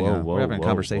 we're having, a, whoa, we're having a whoa,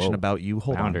 conversation whoa. about you.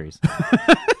 Hold Boundaries.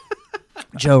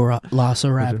 Joe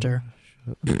Velociraptor.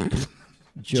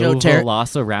 Joe Ter-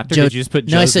 Velociraptor? Joe- Did you just put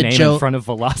No, I Joe's said name Joe- in front of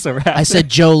Velociraptor? I said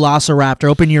Joe Velociraptor.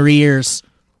 Open your ears.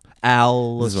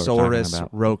 on. This is what we're talking Allosaurus about.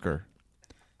 roker.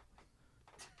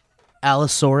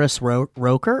 Allosaurus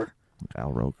Roker?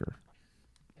 Al roker.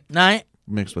 Night.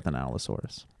 Mixed with an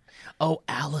Allosaurus. Oh,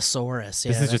 Allosaurus.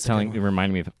 Yeah, This is just that's a good one.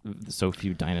 reminding me of so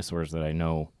few dinosaurs that I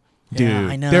know. Dude, Yeah,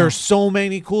 I know. there are so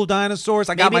many cool dinosaurs.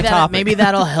 I got my topic. Maybe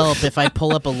that'll help if I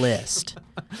pull up a list.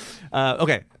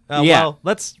 Okay. Yeah. Well,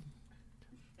 let's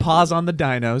pause on the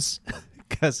dinos.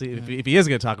 Because if he is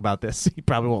going to talk about this, he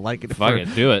probably won't like it. If Fuck we're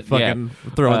it, do it. Fucking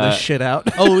throwing this shit out.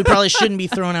 Oh, we probably shouldn't be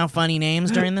throwing out funny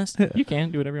names during this. You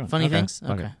can do whatever you want. Funny things.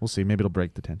 Okay. We'll see. Maybe it'll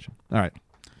break the tension. All right.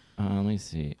 Let me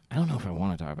see. I don't know if I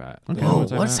want to talk about it. Okay. You know Whoa,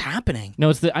 what I'm what's talking happening? about? No,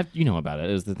 it's you know about it.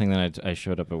 It was the thing that I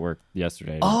showed up at work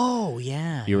yesterday. Oh,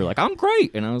 yeah. You were like, I'm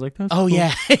great. And I was like, that's Oh, cool.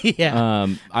 yeah. yeah.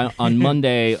 On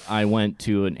Monday, I went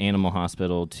to an animal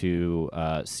hospital to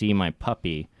see my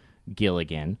puppy,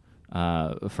 Gilligan,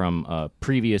 from a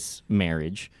previous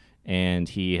marriage. And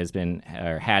he has been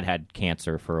or had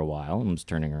cancer for a while and was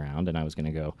turning around. And I was going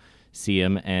to go see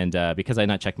him. And because I had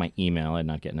not checked my email, I had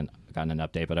not gotten an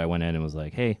update. But I went in and was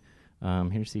like, hey,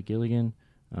 here to see Gilligan.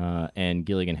 And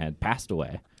Gilligan had passed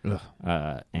away. Very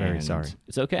And sorry.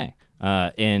 It's okay.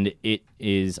 And it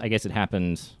is, I guess it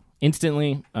happened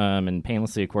instantly and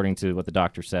painlessly according to what the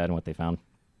doctor said and what they found.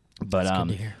 But That's good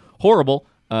to hear. horrible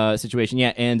situation.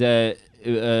 Yeah, and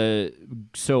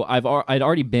so I'd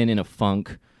already been in a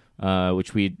funk,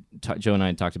 which Joe and I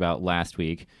had talked about last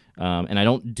week. And I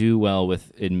don't do well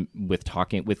with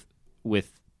talking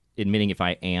with admitting if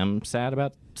I am sad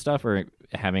about stuff or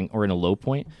in a low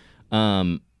point.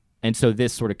 And so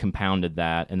this sort of compounded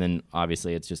that, and then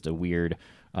obviously it's just a weird,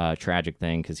 tragic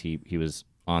thing because he was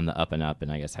on the up and up,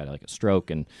 and I guess had like a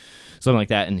stroke and something like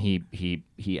that, and he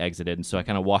exited, and so I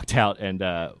kind of walked out, and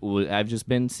I've just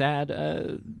been sad,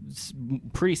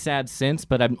 pretty sad since,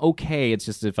 but I'm okay. It's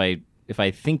just if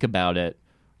I think about it,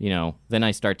 then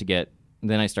I start to get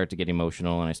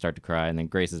emotional and I start to cry, and then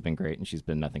Grace has been great and she's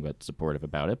been nothing but supportive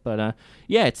about it. But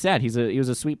yeah, it's sad. He was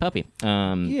a sweet puppy.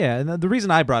 Yeah, and the reason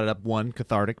I brought it up, one,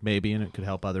 cathartic maybe, and it could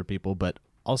help other people, but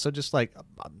also just like,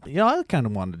 I kind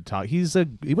of wanted to talk. He was a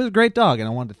great dog, and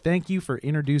I wanted to thank you for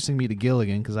introducing me to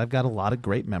Gilligan because I've got a lot of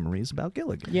great memories about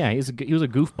Gilligan. Yeah, he was a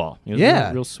goofball. He was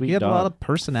Yeah, a real sweet he had dog. a lot of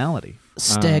personality.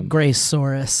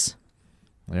 Stegosaurus.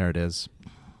 There it is.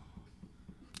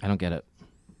 I don't get it.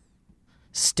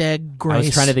 Stegosaurus. I was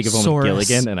trying to think of one with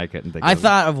Gilligan, and I couldn't think. I of it.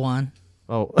 thought of one.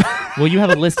 Oh, Well, you have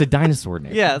a list of dinosaur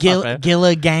names. yeah. that's not bad.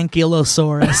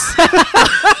 Gilligankylosaurus.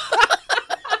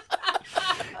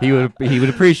 He would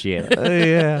appreciate it.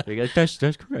 Yeah. That's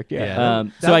correct. Yeah. Yeah,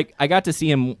 So I got to see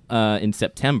him in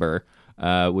September,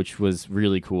 which was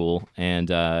really cool, and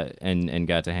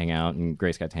got to hang out, and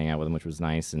Grace got to hang out with him, which was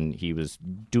nice, and he was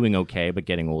doing okay, but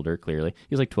getting older. Clearly,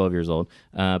 he was like 12 years old.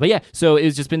 But yeah, so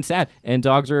it's just been sad, and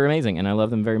dogs are amazing, and I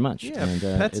love them very much. Yeah, and,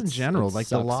 pets in general, it like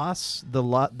sucks.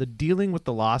 the dealing with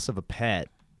the loss of a pet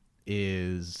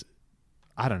is,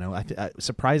 I don't know.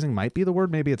 Surprising might be the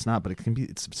word. Maybe it's not, but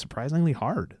it's surprisingly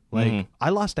hard. Like I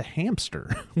lost a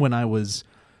hamster when I was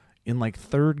in like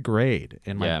 3rd grade,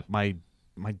 and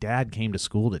my dad came to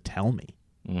school to tell me.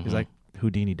 He's like,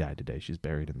 Houdini died today. She's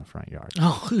buried in the front yard.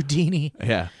 Oh, Houdini.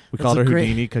 Yeah, we That's called her a great-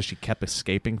 Houdini because she kept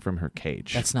escaping from her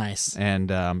cage. That's nice.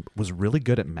 And was really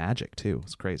good at magic too.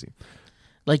 It's crazy.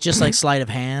 Like just like sleight of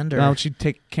hand, or No, she'd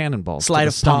take cannonballs sleight to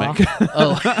of the stomach. paw.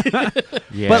 Oh,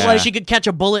 Yeah. but like she could catch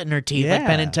a bullet in her teeth, like Yeah.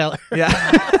 Penn and Teller.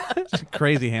 Yeah.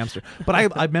 Crazy hamster. But I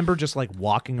remember just like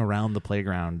walking around the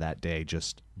playground that day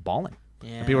just bawling.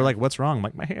 Yeah. And people were like, "What's wrong?" I'm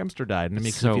like, my hamster died. And it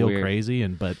makes so me feel weird. crazy.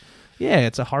 But yeah,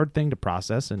 it's a hard thing to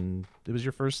process, and it was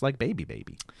your first like baby.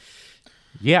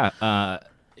 Yeah.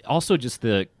 Also, just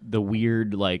the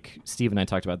weird, like, Steve and I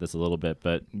talked about this a little bit,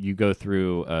 but you go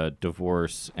through a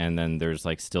divorce, and then there's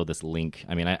like still this link.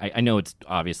 I mean, I know it's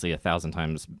obviously 1,000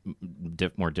 times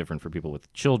more different for people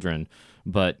with children,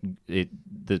 but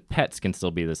the pets can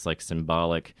still be this like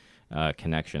symbolic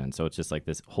connection, and so it's just like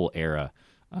this whole era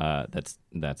that's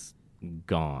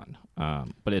gone.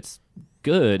 But it's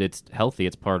good, it's healthy,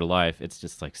 it's part of life. It's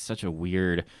just like such a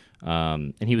weird.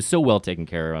 And he was so well taken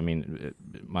care of. I mean,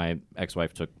 my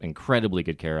ex-wife took incredibly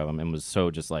good care of him and was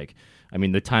so just like, I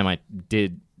mean, the time I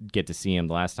did get to see him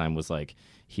the last time was like,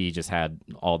 he just had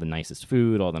all the nicest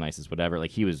food, all the nicest whatever.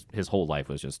 Like his whole life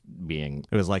was just being.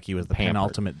 It was like he was the Pampered.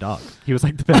 penultimate dog. He was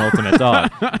like the penultimate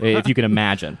dog, if you can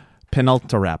imagine.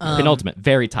 Penultiraptor. Penultimate,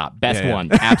 very top, best Yeah. one,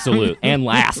 absolute, and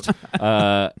last.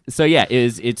 So yeah,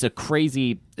 it's a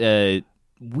crazy,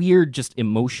 weird, just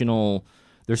emotional.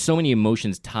 There's so many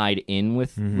emotions tied in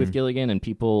with Gilligan, and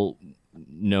people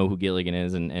know who Gilligan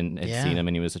is and had Yeah. seen him,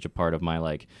 and he was such a part of my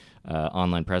like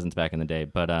online presence back in the day.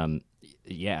 But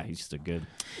yeah, he's just a good.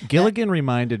 Gilligan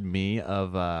reminded me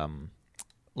of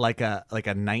like a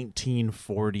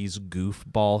 1940s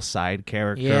goofball side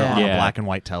character Yeah. on a Yeah. black and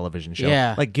white television show.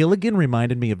 Yeah. Like Gilligan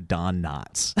reminded me of Don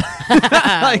Knotts.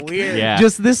 Weird. Yeah.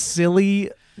 Just this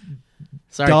silly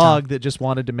Sorry, dog Tom. that just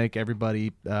wanted to make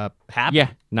everybody happy. Yeah,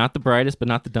 not the brightest, but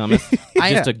not the dumbest.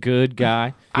 Just a good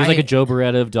guy. He was like I- a Joe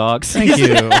Beretta of dogs. Thank you.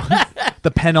 The Joe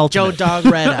penultimate. Dog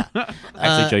Retta.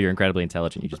 Actually, Joe, you're incredibly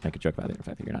intelligent. You just make a joke about it. In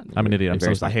fact, you're not. I'm an idiot. You're I'm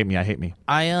very so I hate me. I hate me.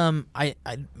 I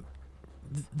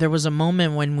there was a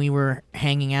moment when we were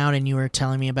hanging out and you were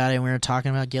telling me about it, and we were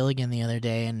talking about Gilligan the other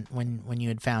day, and when you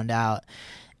had found out,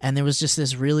 and there was just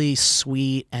this really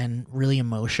sweet and really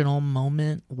emotional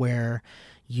moment where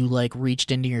you like reached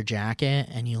into your jacket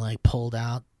and you like pulled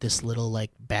out this little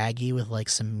like baggie with like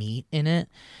some meat in it,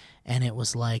 and it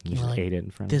was like You you were just like, ate it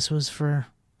in front. this was for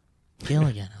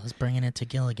Gilligan. I was bringing it to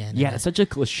Gilligan. Yeah, and it's such a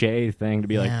cliche thing to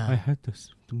be like, Yeah. I had this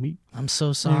to meat. I'm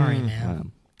so sorry, man.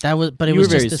 Um, But it You was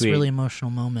were very just this sweet. really emotional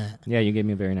moment. Yeah, you gave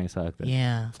me a very nice hug.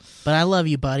 Yeah, but I love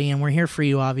you, buddy, and we're here for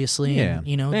you, obviously. Yeah. And,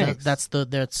 you know Thanks.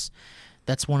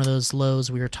 that's one of those lows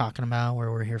we were talking about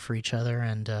where we're here for each other,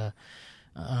 and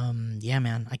yeah,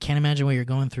 man, I can't imagine what you're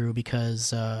going through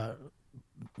because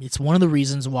it's one of the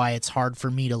reasons why it's hard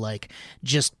for me to like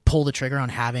just pull the trigger on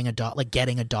having a dog, like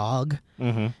getting a dog,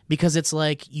 because it's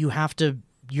like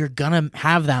you're gonna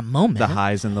have that moment, The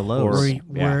highs and the lows.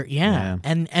 where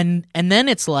and then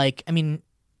it's like, I mean,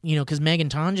 you know, because Megan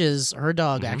Tonjes, her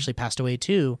dog actually passed away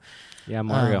too. Yeah,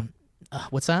 Margo.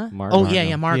 What's that? Margo. Oh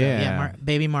yeah, Margo. Yeah. Yeah,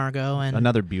 baby Margo, and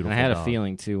Another beautiful And I had a dog.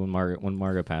 feeling too when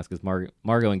Margo passed because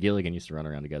Margo and Gilligan used to run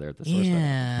around together at the source.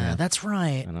 yeah, that's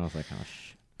right. And I was like, oh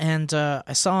And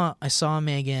I saw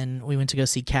Megan. We went to go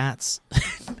see Cats,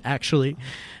 actually.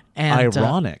 And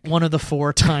Ironic. One of the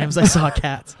 4 times I saw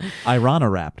Cats.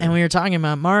 Ironoraptor. And we were talking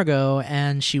about Margot,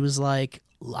 and she was like,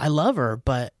 I love her,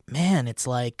 but man, it's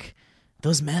like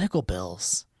those medical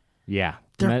bills. Yeah.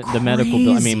 They're The medical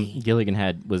bill. I mean, crazy.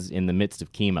 Gilligan was in the midst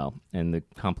of chemo, and the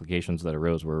complications that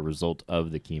arose were a result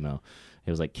of the chemo. It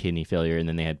was like kidney failure, and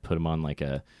then they had put him on like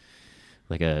a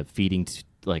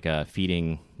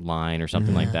feeding line or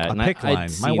something like that. A And pick I'd line. My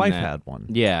seen wife that. had one.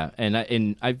 Yeah,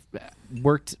 and I've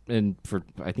worked for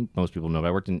I think most people know, but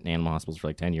I worked in animal hospitals for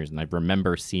like 10 years, and I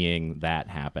remember seeing that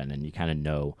happen, and you kind of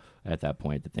know at that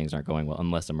point that things aren't going well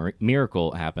unless a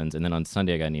miracle happens. And then on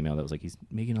Sunday I got an email that was like, he's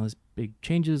making all these big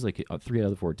changes, like 3 out of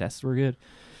the 4 tests were good.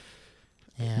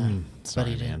 Yeah,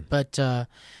 sorry, but he man. did. But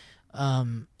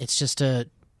it's just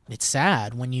it's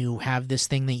sad when you have this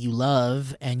thing that you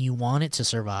love and you want it to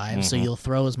survive, so you'll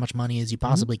throw as much money as you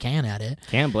possibly can at it.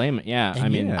 Can't blame it. Yeah, And I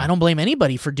mean, I don't blame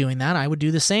anybody for doing that. I would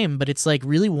do the same, but it's like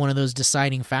really one of those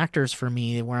deciding factors for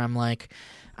me where I'm like,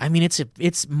 I mean,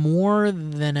 it's more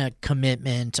than a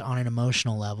commitment on an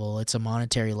emotional level. It's a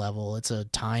monetary level. It's a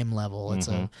time level.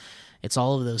 It's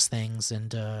all of those things.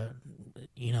 And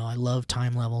I love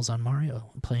time levels on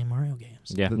playing Mario games.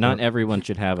 yeah, not everyone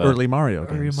should have a Early Mario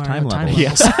games. Time level.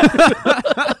 levels.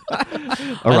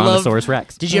 Tyrannosaurus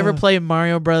Rex. Did you ever play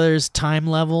Mario Brothers Time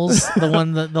Levels? The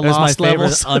one the That was lost my favorite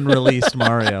levels. unreleased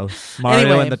Mario.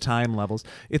 Anyway. And the time levels.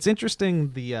 It's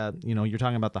interesting. You're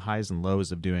talking about the highs and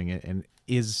lows of doing it, and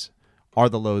are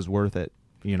the lows worth it?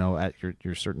 At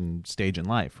your certain stage in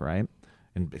life, right?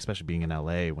 And especially being in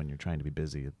LA when you're trying to be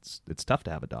busy, it's tough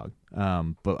to have a dog.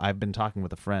 But I've been talking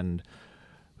with a friend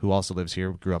who also lives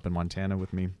here, grew up in Montana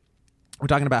with me. We're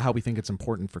talking about how we think it's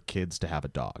important for kids to have a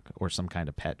dog or some kind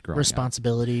of pet growing up.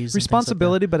 Responsibilities.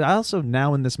 Responsibility, but I also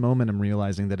now in this moment I'm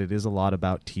realizing that it is a lot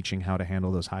about teaching how to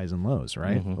handle those highs and lows,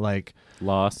 right? Like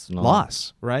Loss, and all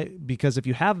loss, right? Because if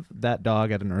you have that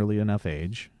dog at an early enough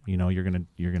age, you're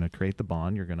gonna create the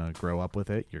bond, you're gonna grow up with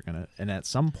it, and at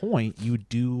some point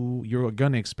you're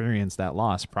gonna experience that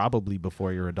loss probably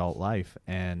before your adult life,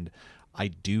 and I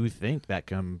do think that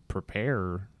can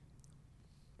prepare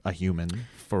a human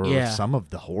for some of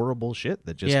the horrible shit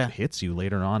that just hits you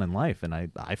later on in life. And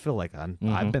I feel like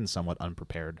I've been somewhat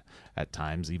unprepared at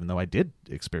times, even though I did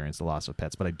experience the loss of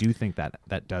pets. But I do think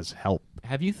that does help.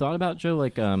 Have you thought about, Joe,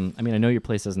 like, I know your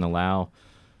place doesn't allow...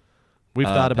 We've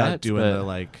thought about pets, doing but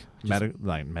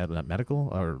the medical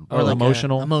or like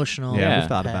emotional. Emotional. Yeah, Yeah. we've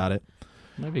thought pet. about it.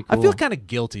 That'd be cool. I feel kind of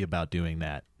guilty about doing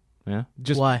that. Yeah?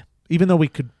 Just Why? Even though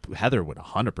Heather would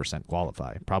 100%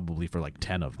 qualify, probably for like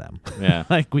 10 of them. Yeah.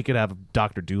 Like we could have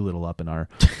Dr. Doolittle up in our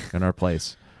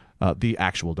place, the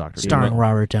actual Dr. Starring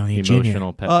Robert Downey Jr.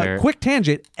 Emotional pet parrot. Quick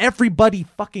tangent. Everybody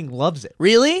fucking loves it.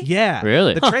 Really? Yeah.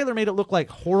 Really? The trailer made it look like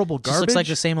horrible garbage. Just looks like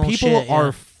the same old People shit, yeah.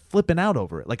 are flipping out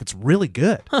over it. Like it's really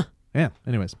good. Yeah.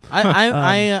 Anyways.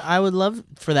 I would love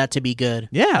for that to be good.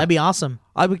 Yeah. That'd be awesome.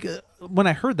 When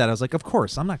I heard that, I was like, of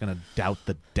course, I'm not going to doubt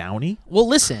the Downey. Well,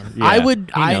 listen, Yeah, I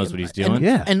would. he knows what he's doing.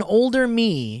 Yeah. An older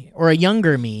me or a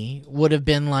younger me would have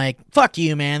been like, "Fuck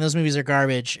you, man. Those movies are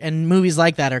garbage, and movies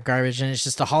like that are garbage, and it's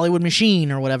just a Hollywood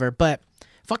machine or whatever." But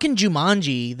fucking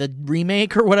Jumanji, the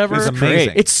remake or whatever, It's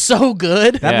amazing. It's so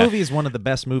good. That Yeah. movie is one of the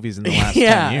best movies in the last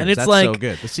Yeah, 10 years. and it's That's like- so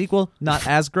good. The sequel, not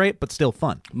as great, but still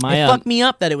fun. It fucked me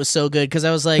up that it was so good because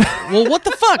I was like, "Well, what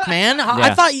the fuck, man? I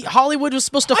Yeah. thought Hollywood was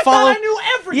supposed to follow." I knew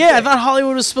everything. Yeah, I thought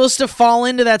Hollywood was supposed to fall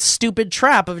into that stupid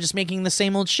trap of just making the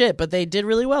same old shit, but they did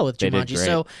really well with They did Jumanji. great.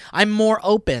 So I'm more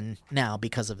open now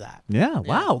because of that. Yeah,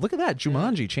 wow, look at that.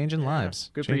 Jumanji, changing lives.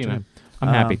 Good for Changing you, man. them. I'm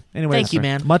happy. Anyways, Thank you,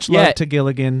 man. Much Yeah. love to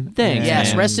Gilligan. Thanks, Yes,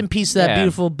 man. rest in peace to that Yeah.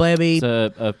 beautiful baby. It's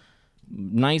a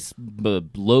nice,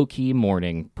 low-key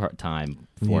morning time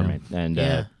for me.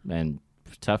 And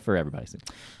tough for everybody.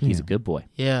 He's a good boy.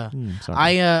 Yeah.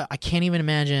 sorry. I can't even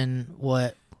imagine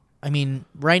what I mean,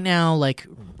 right now, like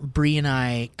Bree and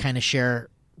I kind of share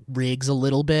Riggs a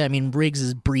little bit. I mean, Riggs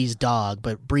is Bree's dog,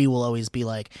 but Bree will always be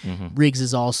like, Riggs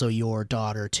is also your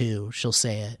daughter too. She'll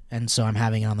say it. And so I'm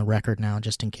having it on the record now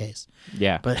just in case.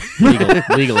 Yeah. But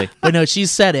Legally. But no, she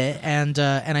said it, and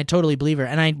I totally believe her.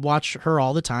 And I watch her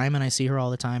all the time, and I see her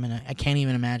all the time, and I can't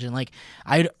even imagine. Like,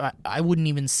 I wouldn't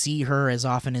even see her as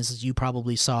often as you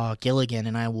probably saw Gilligan,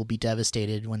 and I will be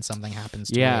devastated when something happens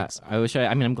to Yeah, Riggs. I wish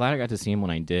I'm glad I got to see him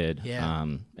when I did. Yeah.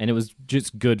 And it was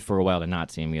just good for a while to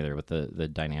not see him either with the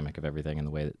dynamic of everything and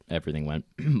the way that everything went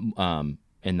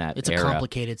in that It's era. a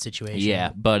complicated situation.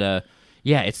 Yeah, but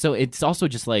it's also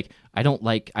just like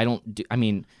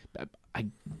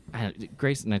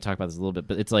Grace and I talk about this a little bit,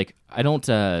 but it's like I don't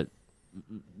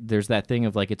there's that thing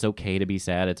of like it's okay to be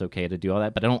sad, it's okay to do all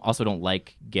that, but I don't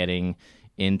like getting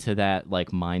into that like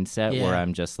mindset where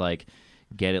I'm just like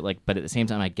get it, like, but at the same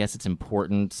time I guess it's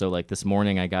important. So like this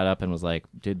morning I got up and was like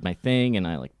did my thing and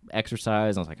I like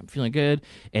exercised and I was like I'm feeling good,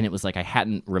 and it was like I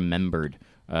hadn't remembered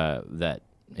that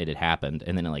it had happened,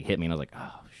 and then it like hit me and I was like,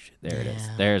 oh shit, there it is,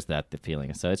 there's the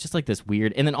feeling. So it's just like this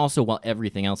weird, and then also while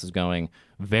everything else is going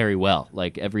very well,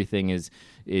 like everything is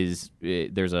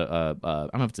there's a I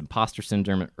don't know if it's imposter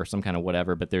syndrome or some kind of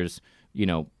whatever, but there's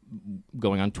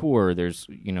going on tour, there's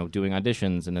doing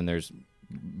auditions, and then there's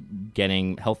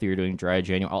getting healthier, doing dry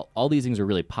January. All these things are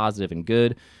really positive and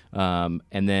good, and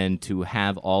then to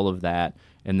have all of that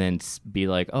and then be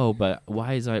like, oh, but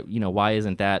why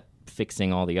isn't that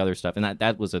fixing all the other stuff? And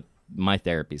that was my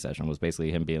therapy session was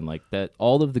basically him being like that.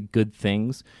 All of the good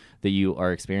things that you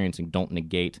are experiencing don't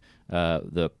negate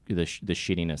the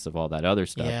shittiness of all that other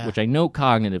stuff, which I know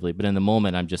cognitively, but in the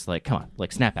moment I'm just like, come on,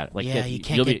 like snap at it. Like, you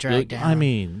can't get dragged down. I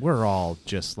mean, we're all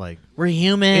just like we're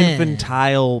human,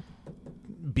 infantile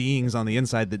beings on the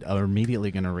inside that are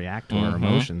immediately going to react to our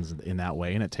emotions in that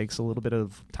way, and it takes a little bit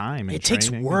of time. And it takes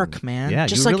work, man. Yeah,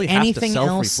 just you like really anything have to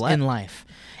else self-reflect. in life.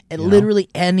 Literally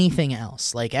anything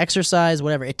else, like exercise,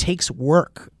 whatever. It takes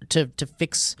work to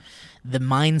fix the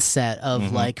mindset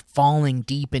of like falling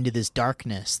deep into this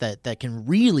darkness that can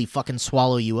really fucking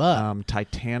swallow you up.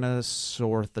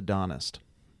 Titanosaurthodontist.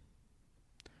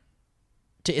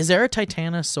 Is there a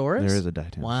Titanosaurus? There is a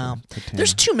Titanosaurus. Wow.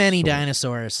 There's too many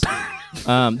dinosaurs.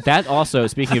 That also,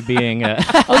 speaking of being...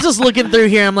 I was just looking through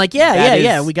here. I'm like,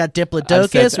 yeah. We got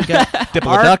Diplodocus. We got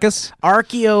Diplodocus.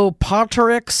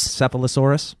 Archaeopteryx.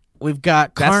 Cephalosaurus. We've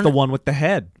got... That's the one with the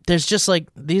head. There's just like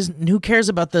these... Who cares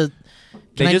about the...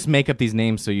 They just make up these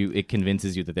names so it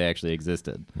convinces you that they actually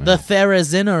existed. The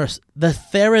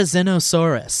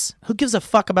Therizinosaurus. Who gives a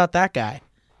fuck about that guy?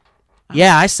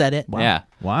 Yeah, I said it. Wow. Yeah.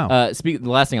 Wow. The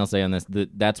last thing I'll say on this,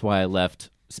 that's why I left.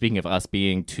 Speaking of us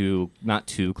being not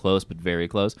too close, but very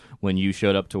close, when you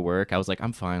showed up to work, I was like,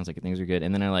 I'm fine. I was like, things are good.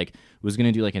 And then I was going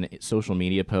to do like a social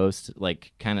media post,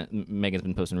 like kind of Megan's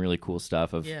been posting really cool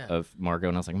stuff of Margot.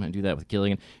 And I was like, I'm going to do that with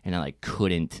Gilligan. And I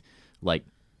couldn't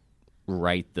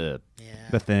write the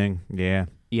thing. Yeah.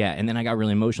 Yeah, and then I got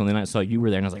really emotional, and then I saw you were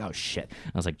there, and I was like, oh, shit.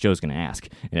 I was like, Joe's going to ask.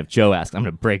 And if Joe asks, I'm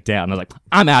going to break down. And I was like,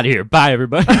 I'm out of here. Bye,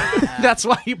 everybody. That's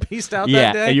why you peaced out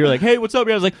that day? Yeah, and you were like, hey, what's up?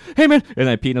 And I was like, hey, man. And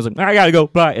I peed, and I was like, I got to go.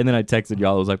 Bye. And then I texted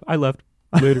y'all. I was like, I left.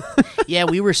 Later. Yeah,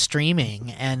 we were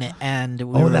streaming, and we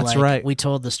were that's like, right. We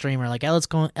told the streamer, like, Elliott's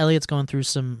going through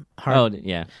some hard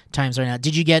times right now.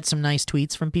 Did you get some nice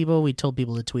tweets from people? We told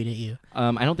people to tweet at you.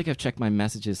 I don't think I've checked my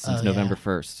messages since November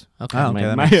 1st. Okay. Oh, okay,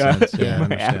 that makes sense. Yeah, I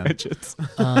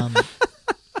understand.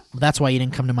 That's why you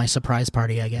didn't come to my surprise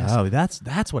party, I guess. Oh,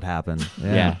 that's what happened.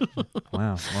 Yeah. Wow.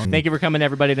 Well, thank you for coming,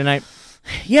 everybody, tonight.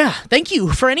 Yeah, thank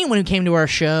you for anyone who came to our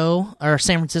show, our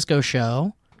San Francisco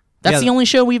show. That's the only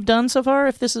show we've done so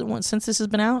far. Since this has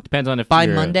been out, depends on if by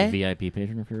you're Monday, a VIP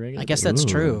patron or if you're regular. I guess that's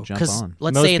true. Because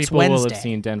let's Most say it's people Wednesday. will have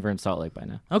seen Denver and Salt Lake by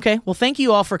now. Okay, well, thank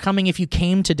you all for coming. If you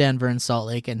came to Denver and Salt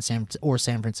Lake and San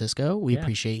Francisco, we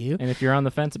appreciate you. And if you're on the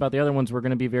fence about the other ones, we're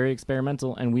going to be very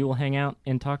experimental, and we will hang out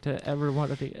and talk to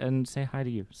everyone and say hi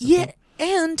to you. So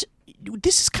and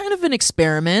this is kind of an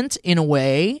experiment in a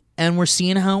way, and we're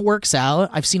seeing how it works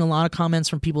out. I've seen a lot of comments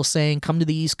from people saying, "Come to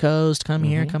the East Coast, come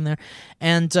here, come there,"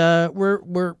 and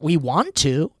we want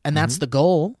to, and that's the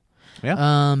goal.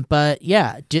 Yeah. But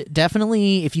yeah,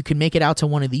 definitely, if you can make it out to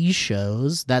one of these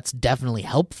shows, that's definitely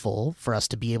helpful for us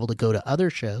to be able to go to other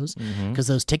shows, because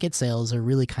those ticket sales are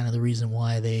really kind of the reason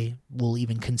why they will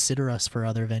even consider us for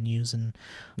other venues and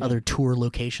other tour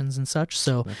locations and such.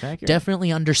 So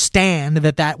definitely understand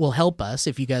that will help us.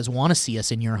 If you guys want to see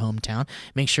us in your hometown,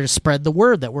 make sure to spread the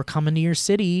word that we're coming to your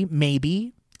city,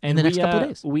 maybe. In the next couple of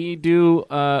days. We do,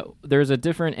 there's a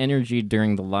different energy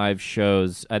during the live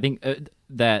shows. I think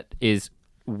that is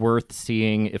worth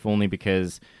seeing, if only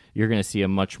because you're going to see a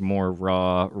much more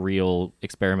raw, real,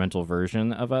 experimental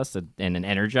version of us and an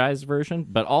energized version.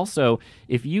 But also,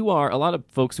 if you are, a lot of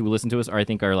folks who listen to us are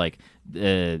like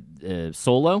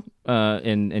solo,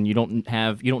 and you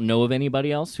don't know of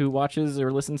anybody else who watches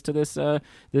or listens to this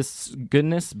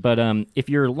goodness. But if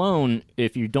you're alone,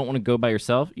 if you don't want to go by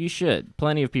yourself, you should.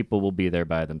 Plenty of people will be there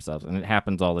by themselves, and it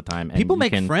happens all the time. And people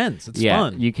make friends. It's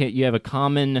fun. You have a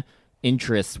common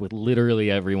interests with literally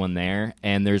everyone there,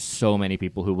 and there's so many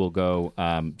people who will go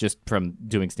just from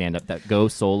doing stand-up that go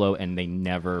solo and they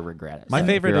never regret it. My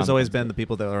favorite has always been the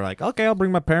people that are like, okay, I'll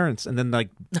bring my parents, and then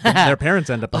their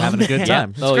parents end up having a good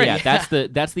time. Yeah.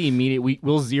 That's the immediate.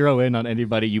 We'll zero in on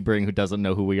anybody you bring who doesn't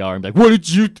know who we are and be like, what did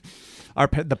you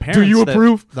The parents, do you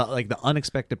approve? The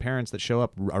unexpected parents that show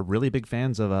up are really big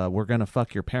fans of "We're Gonna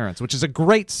Fuck Your Parents," which is a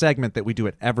great segment that we do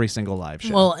at every single live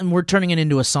show. Well, and we're turning it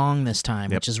into a song this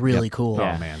time, which is really cool.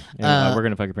 Yeah. Oh man, we're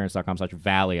gonna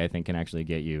fuckyourparents.com/Valley. I think can actually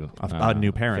get you a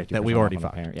new parent that we already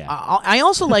fucked. Yeah. I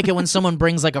also like it when someone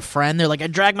brings like a friend. They're like, I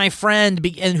dragged my friend,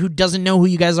 and who doesn't know who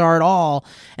you guys are at all,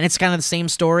 and it's kind of the same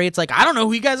story. It's like, I don't know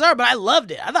who you guys are, but I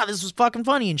loved it. I thought this was fucking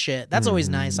funny and shit. That's always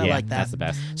nice. I like that. That's the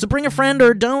best. So bring a friend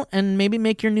or don't, and maybe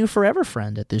make your new forever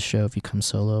friend at this show if you come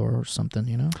solo or something,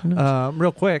 you know? Who knows?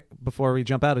 Real quick, before we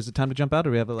jump out, is it time to jump out, or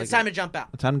do we have it's time to jump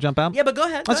out. Time to jump out? Yeah, but go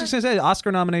ahead. I was just going to say,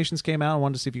 Oscar nominations came out. I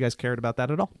wanted to see if you guys cared about that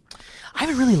at all. I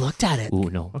haven't really looked at it. Ooh,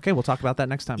 no. Okay, we'll talk about that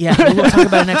next time. Yeah, we'll talk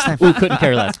about it next time. Ooh, couldn't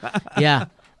care less. Yeah.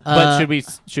 But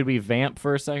should we vamp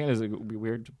for a second? Is it be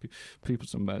weird to people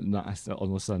somebody not all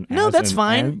of a sudden? No, that's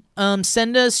fine.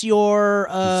 Send us your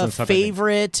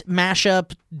favorite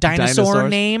mashup dinosaur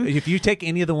name. If you take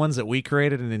any of the ones that we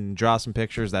created and then draw some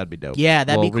pictures, that'd be dope. Yeah,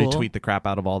 that'd be cool. We'll retweet the crap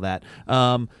out of all that.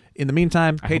 In the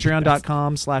meantime,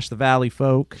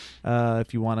 patreon.com/thevalleyfolk.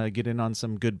 If you want to get in on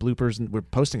some good bloopers, and we're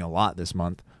posting a lot this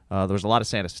month. There was a lot of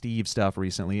Santa Steve stuff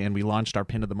recently, and we launched our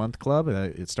Pin of the Month Club.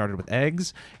 It started with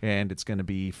eggs, and it's going to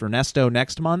be Fernesto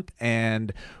next month,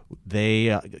 and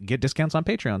they get discounts on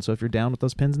Patreon. So if you're down with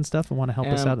those pins and stuff and want to help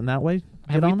us out in that way,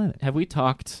 get on it. Have we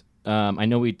talked? I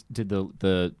know we did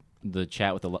the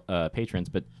chat with the patrons,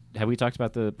 but have we talked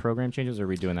about the program changes, or are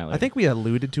we doing that later? I think we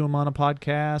alluded to them on a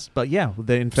podcast, but yeah,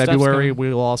 in February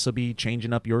we'll also be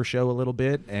changing up your show a little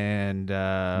bit, and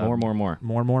more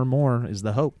is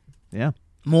the hope. Yeah.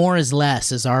 More is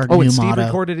less is our new motto. And Steve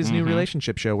recorded his new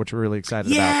relationship show, which we're really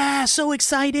excited about. Yeah, so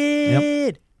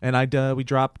excited. Yep. And we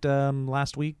dropped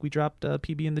last week. We dropped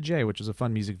PB and the J, which was a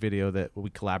fun music video that we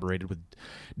collaborated with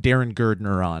Darren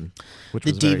Girdner on, which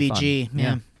was very DVG. fun.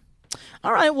 Yeah.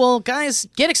 All right, well, guys,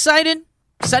 get excited.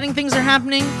 Exciting things are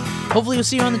happening. Hopefully, we'll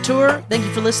see you on the tour. Thank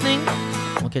you for listening.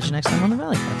 We'll catch you next time on the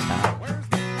Valley.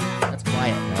 That's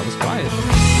quiet. That was quiet.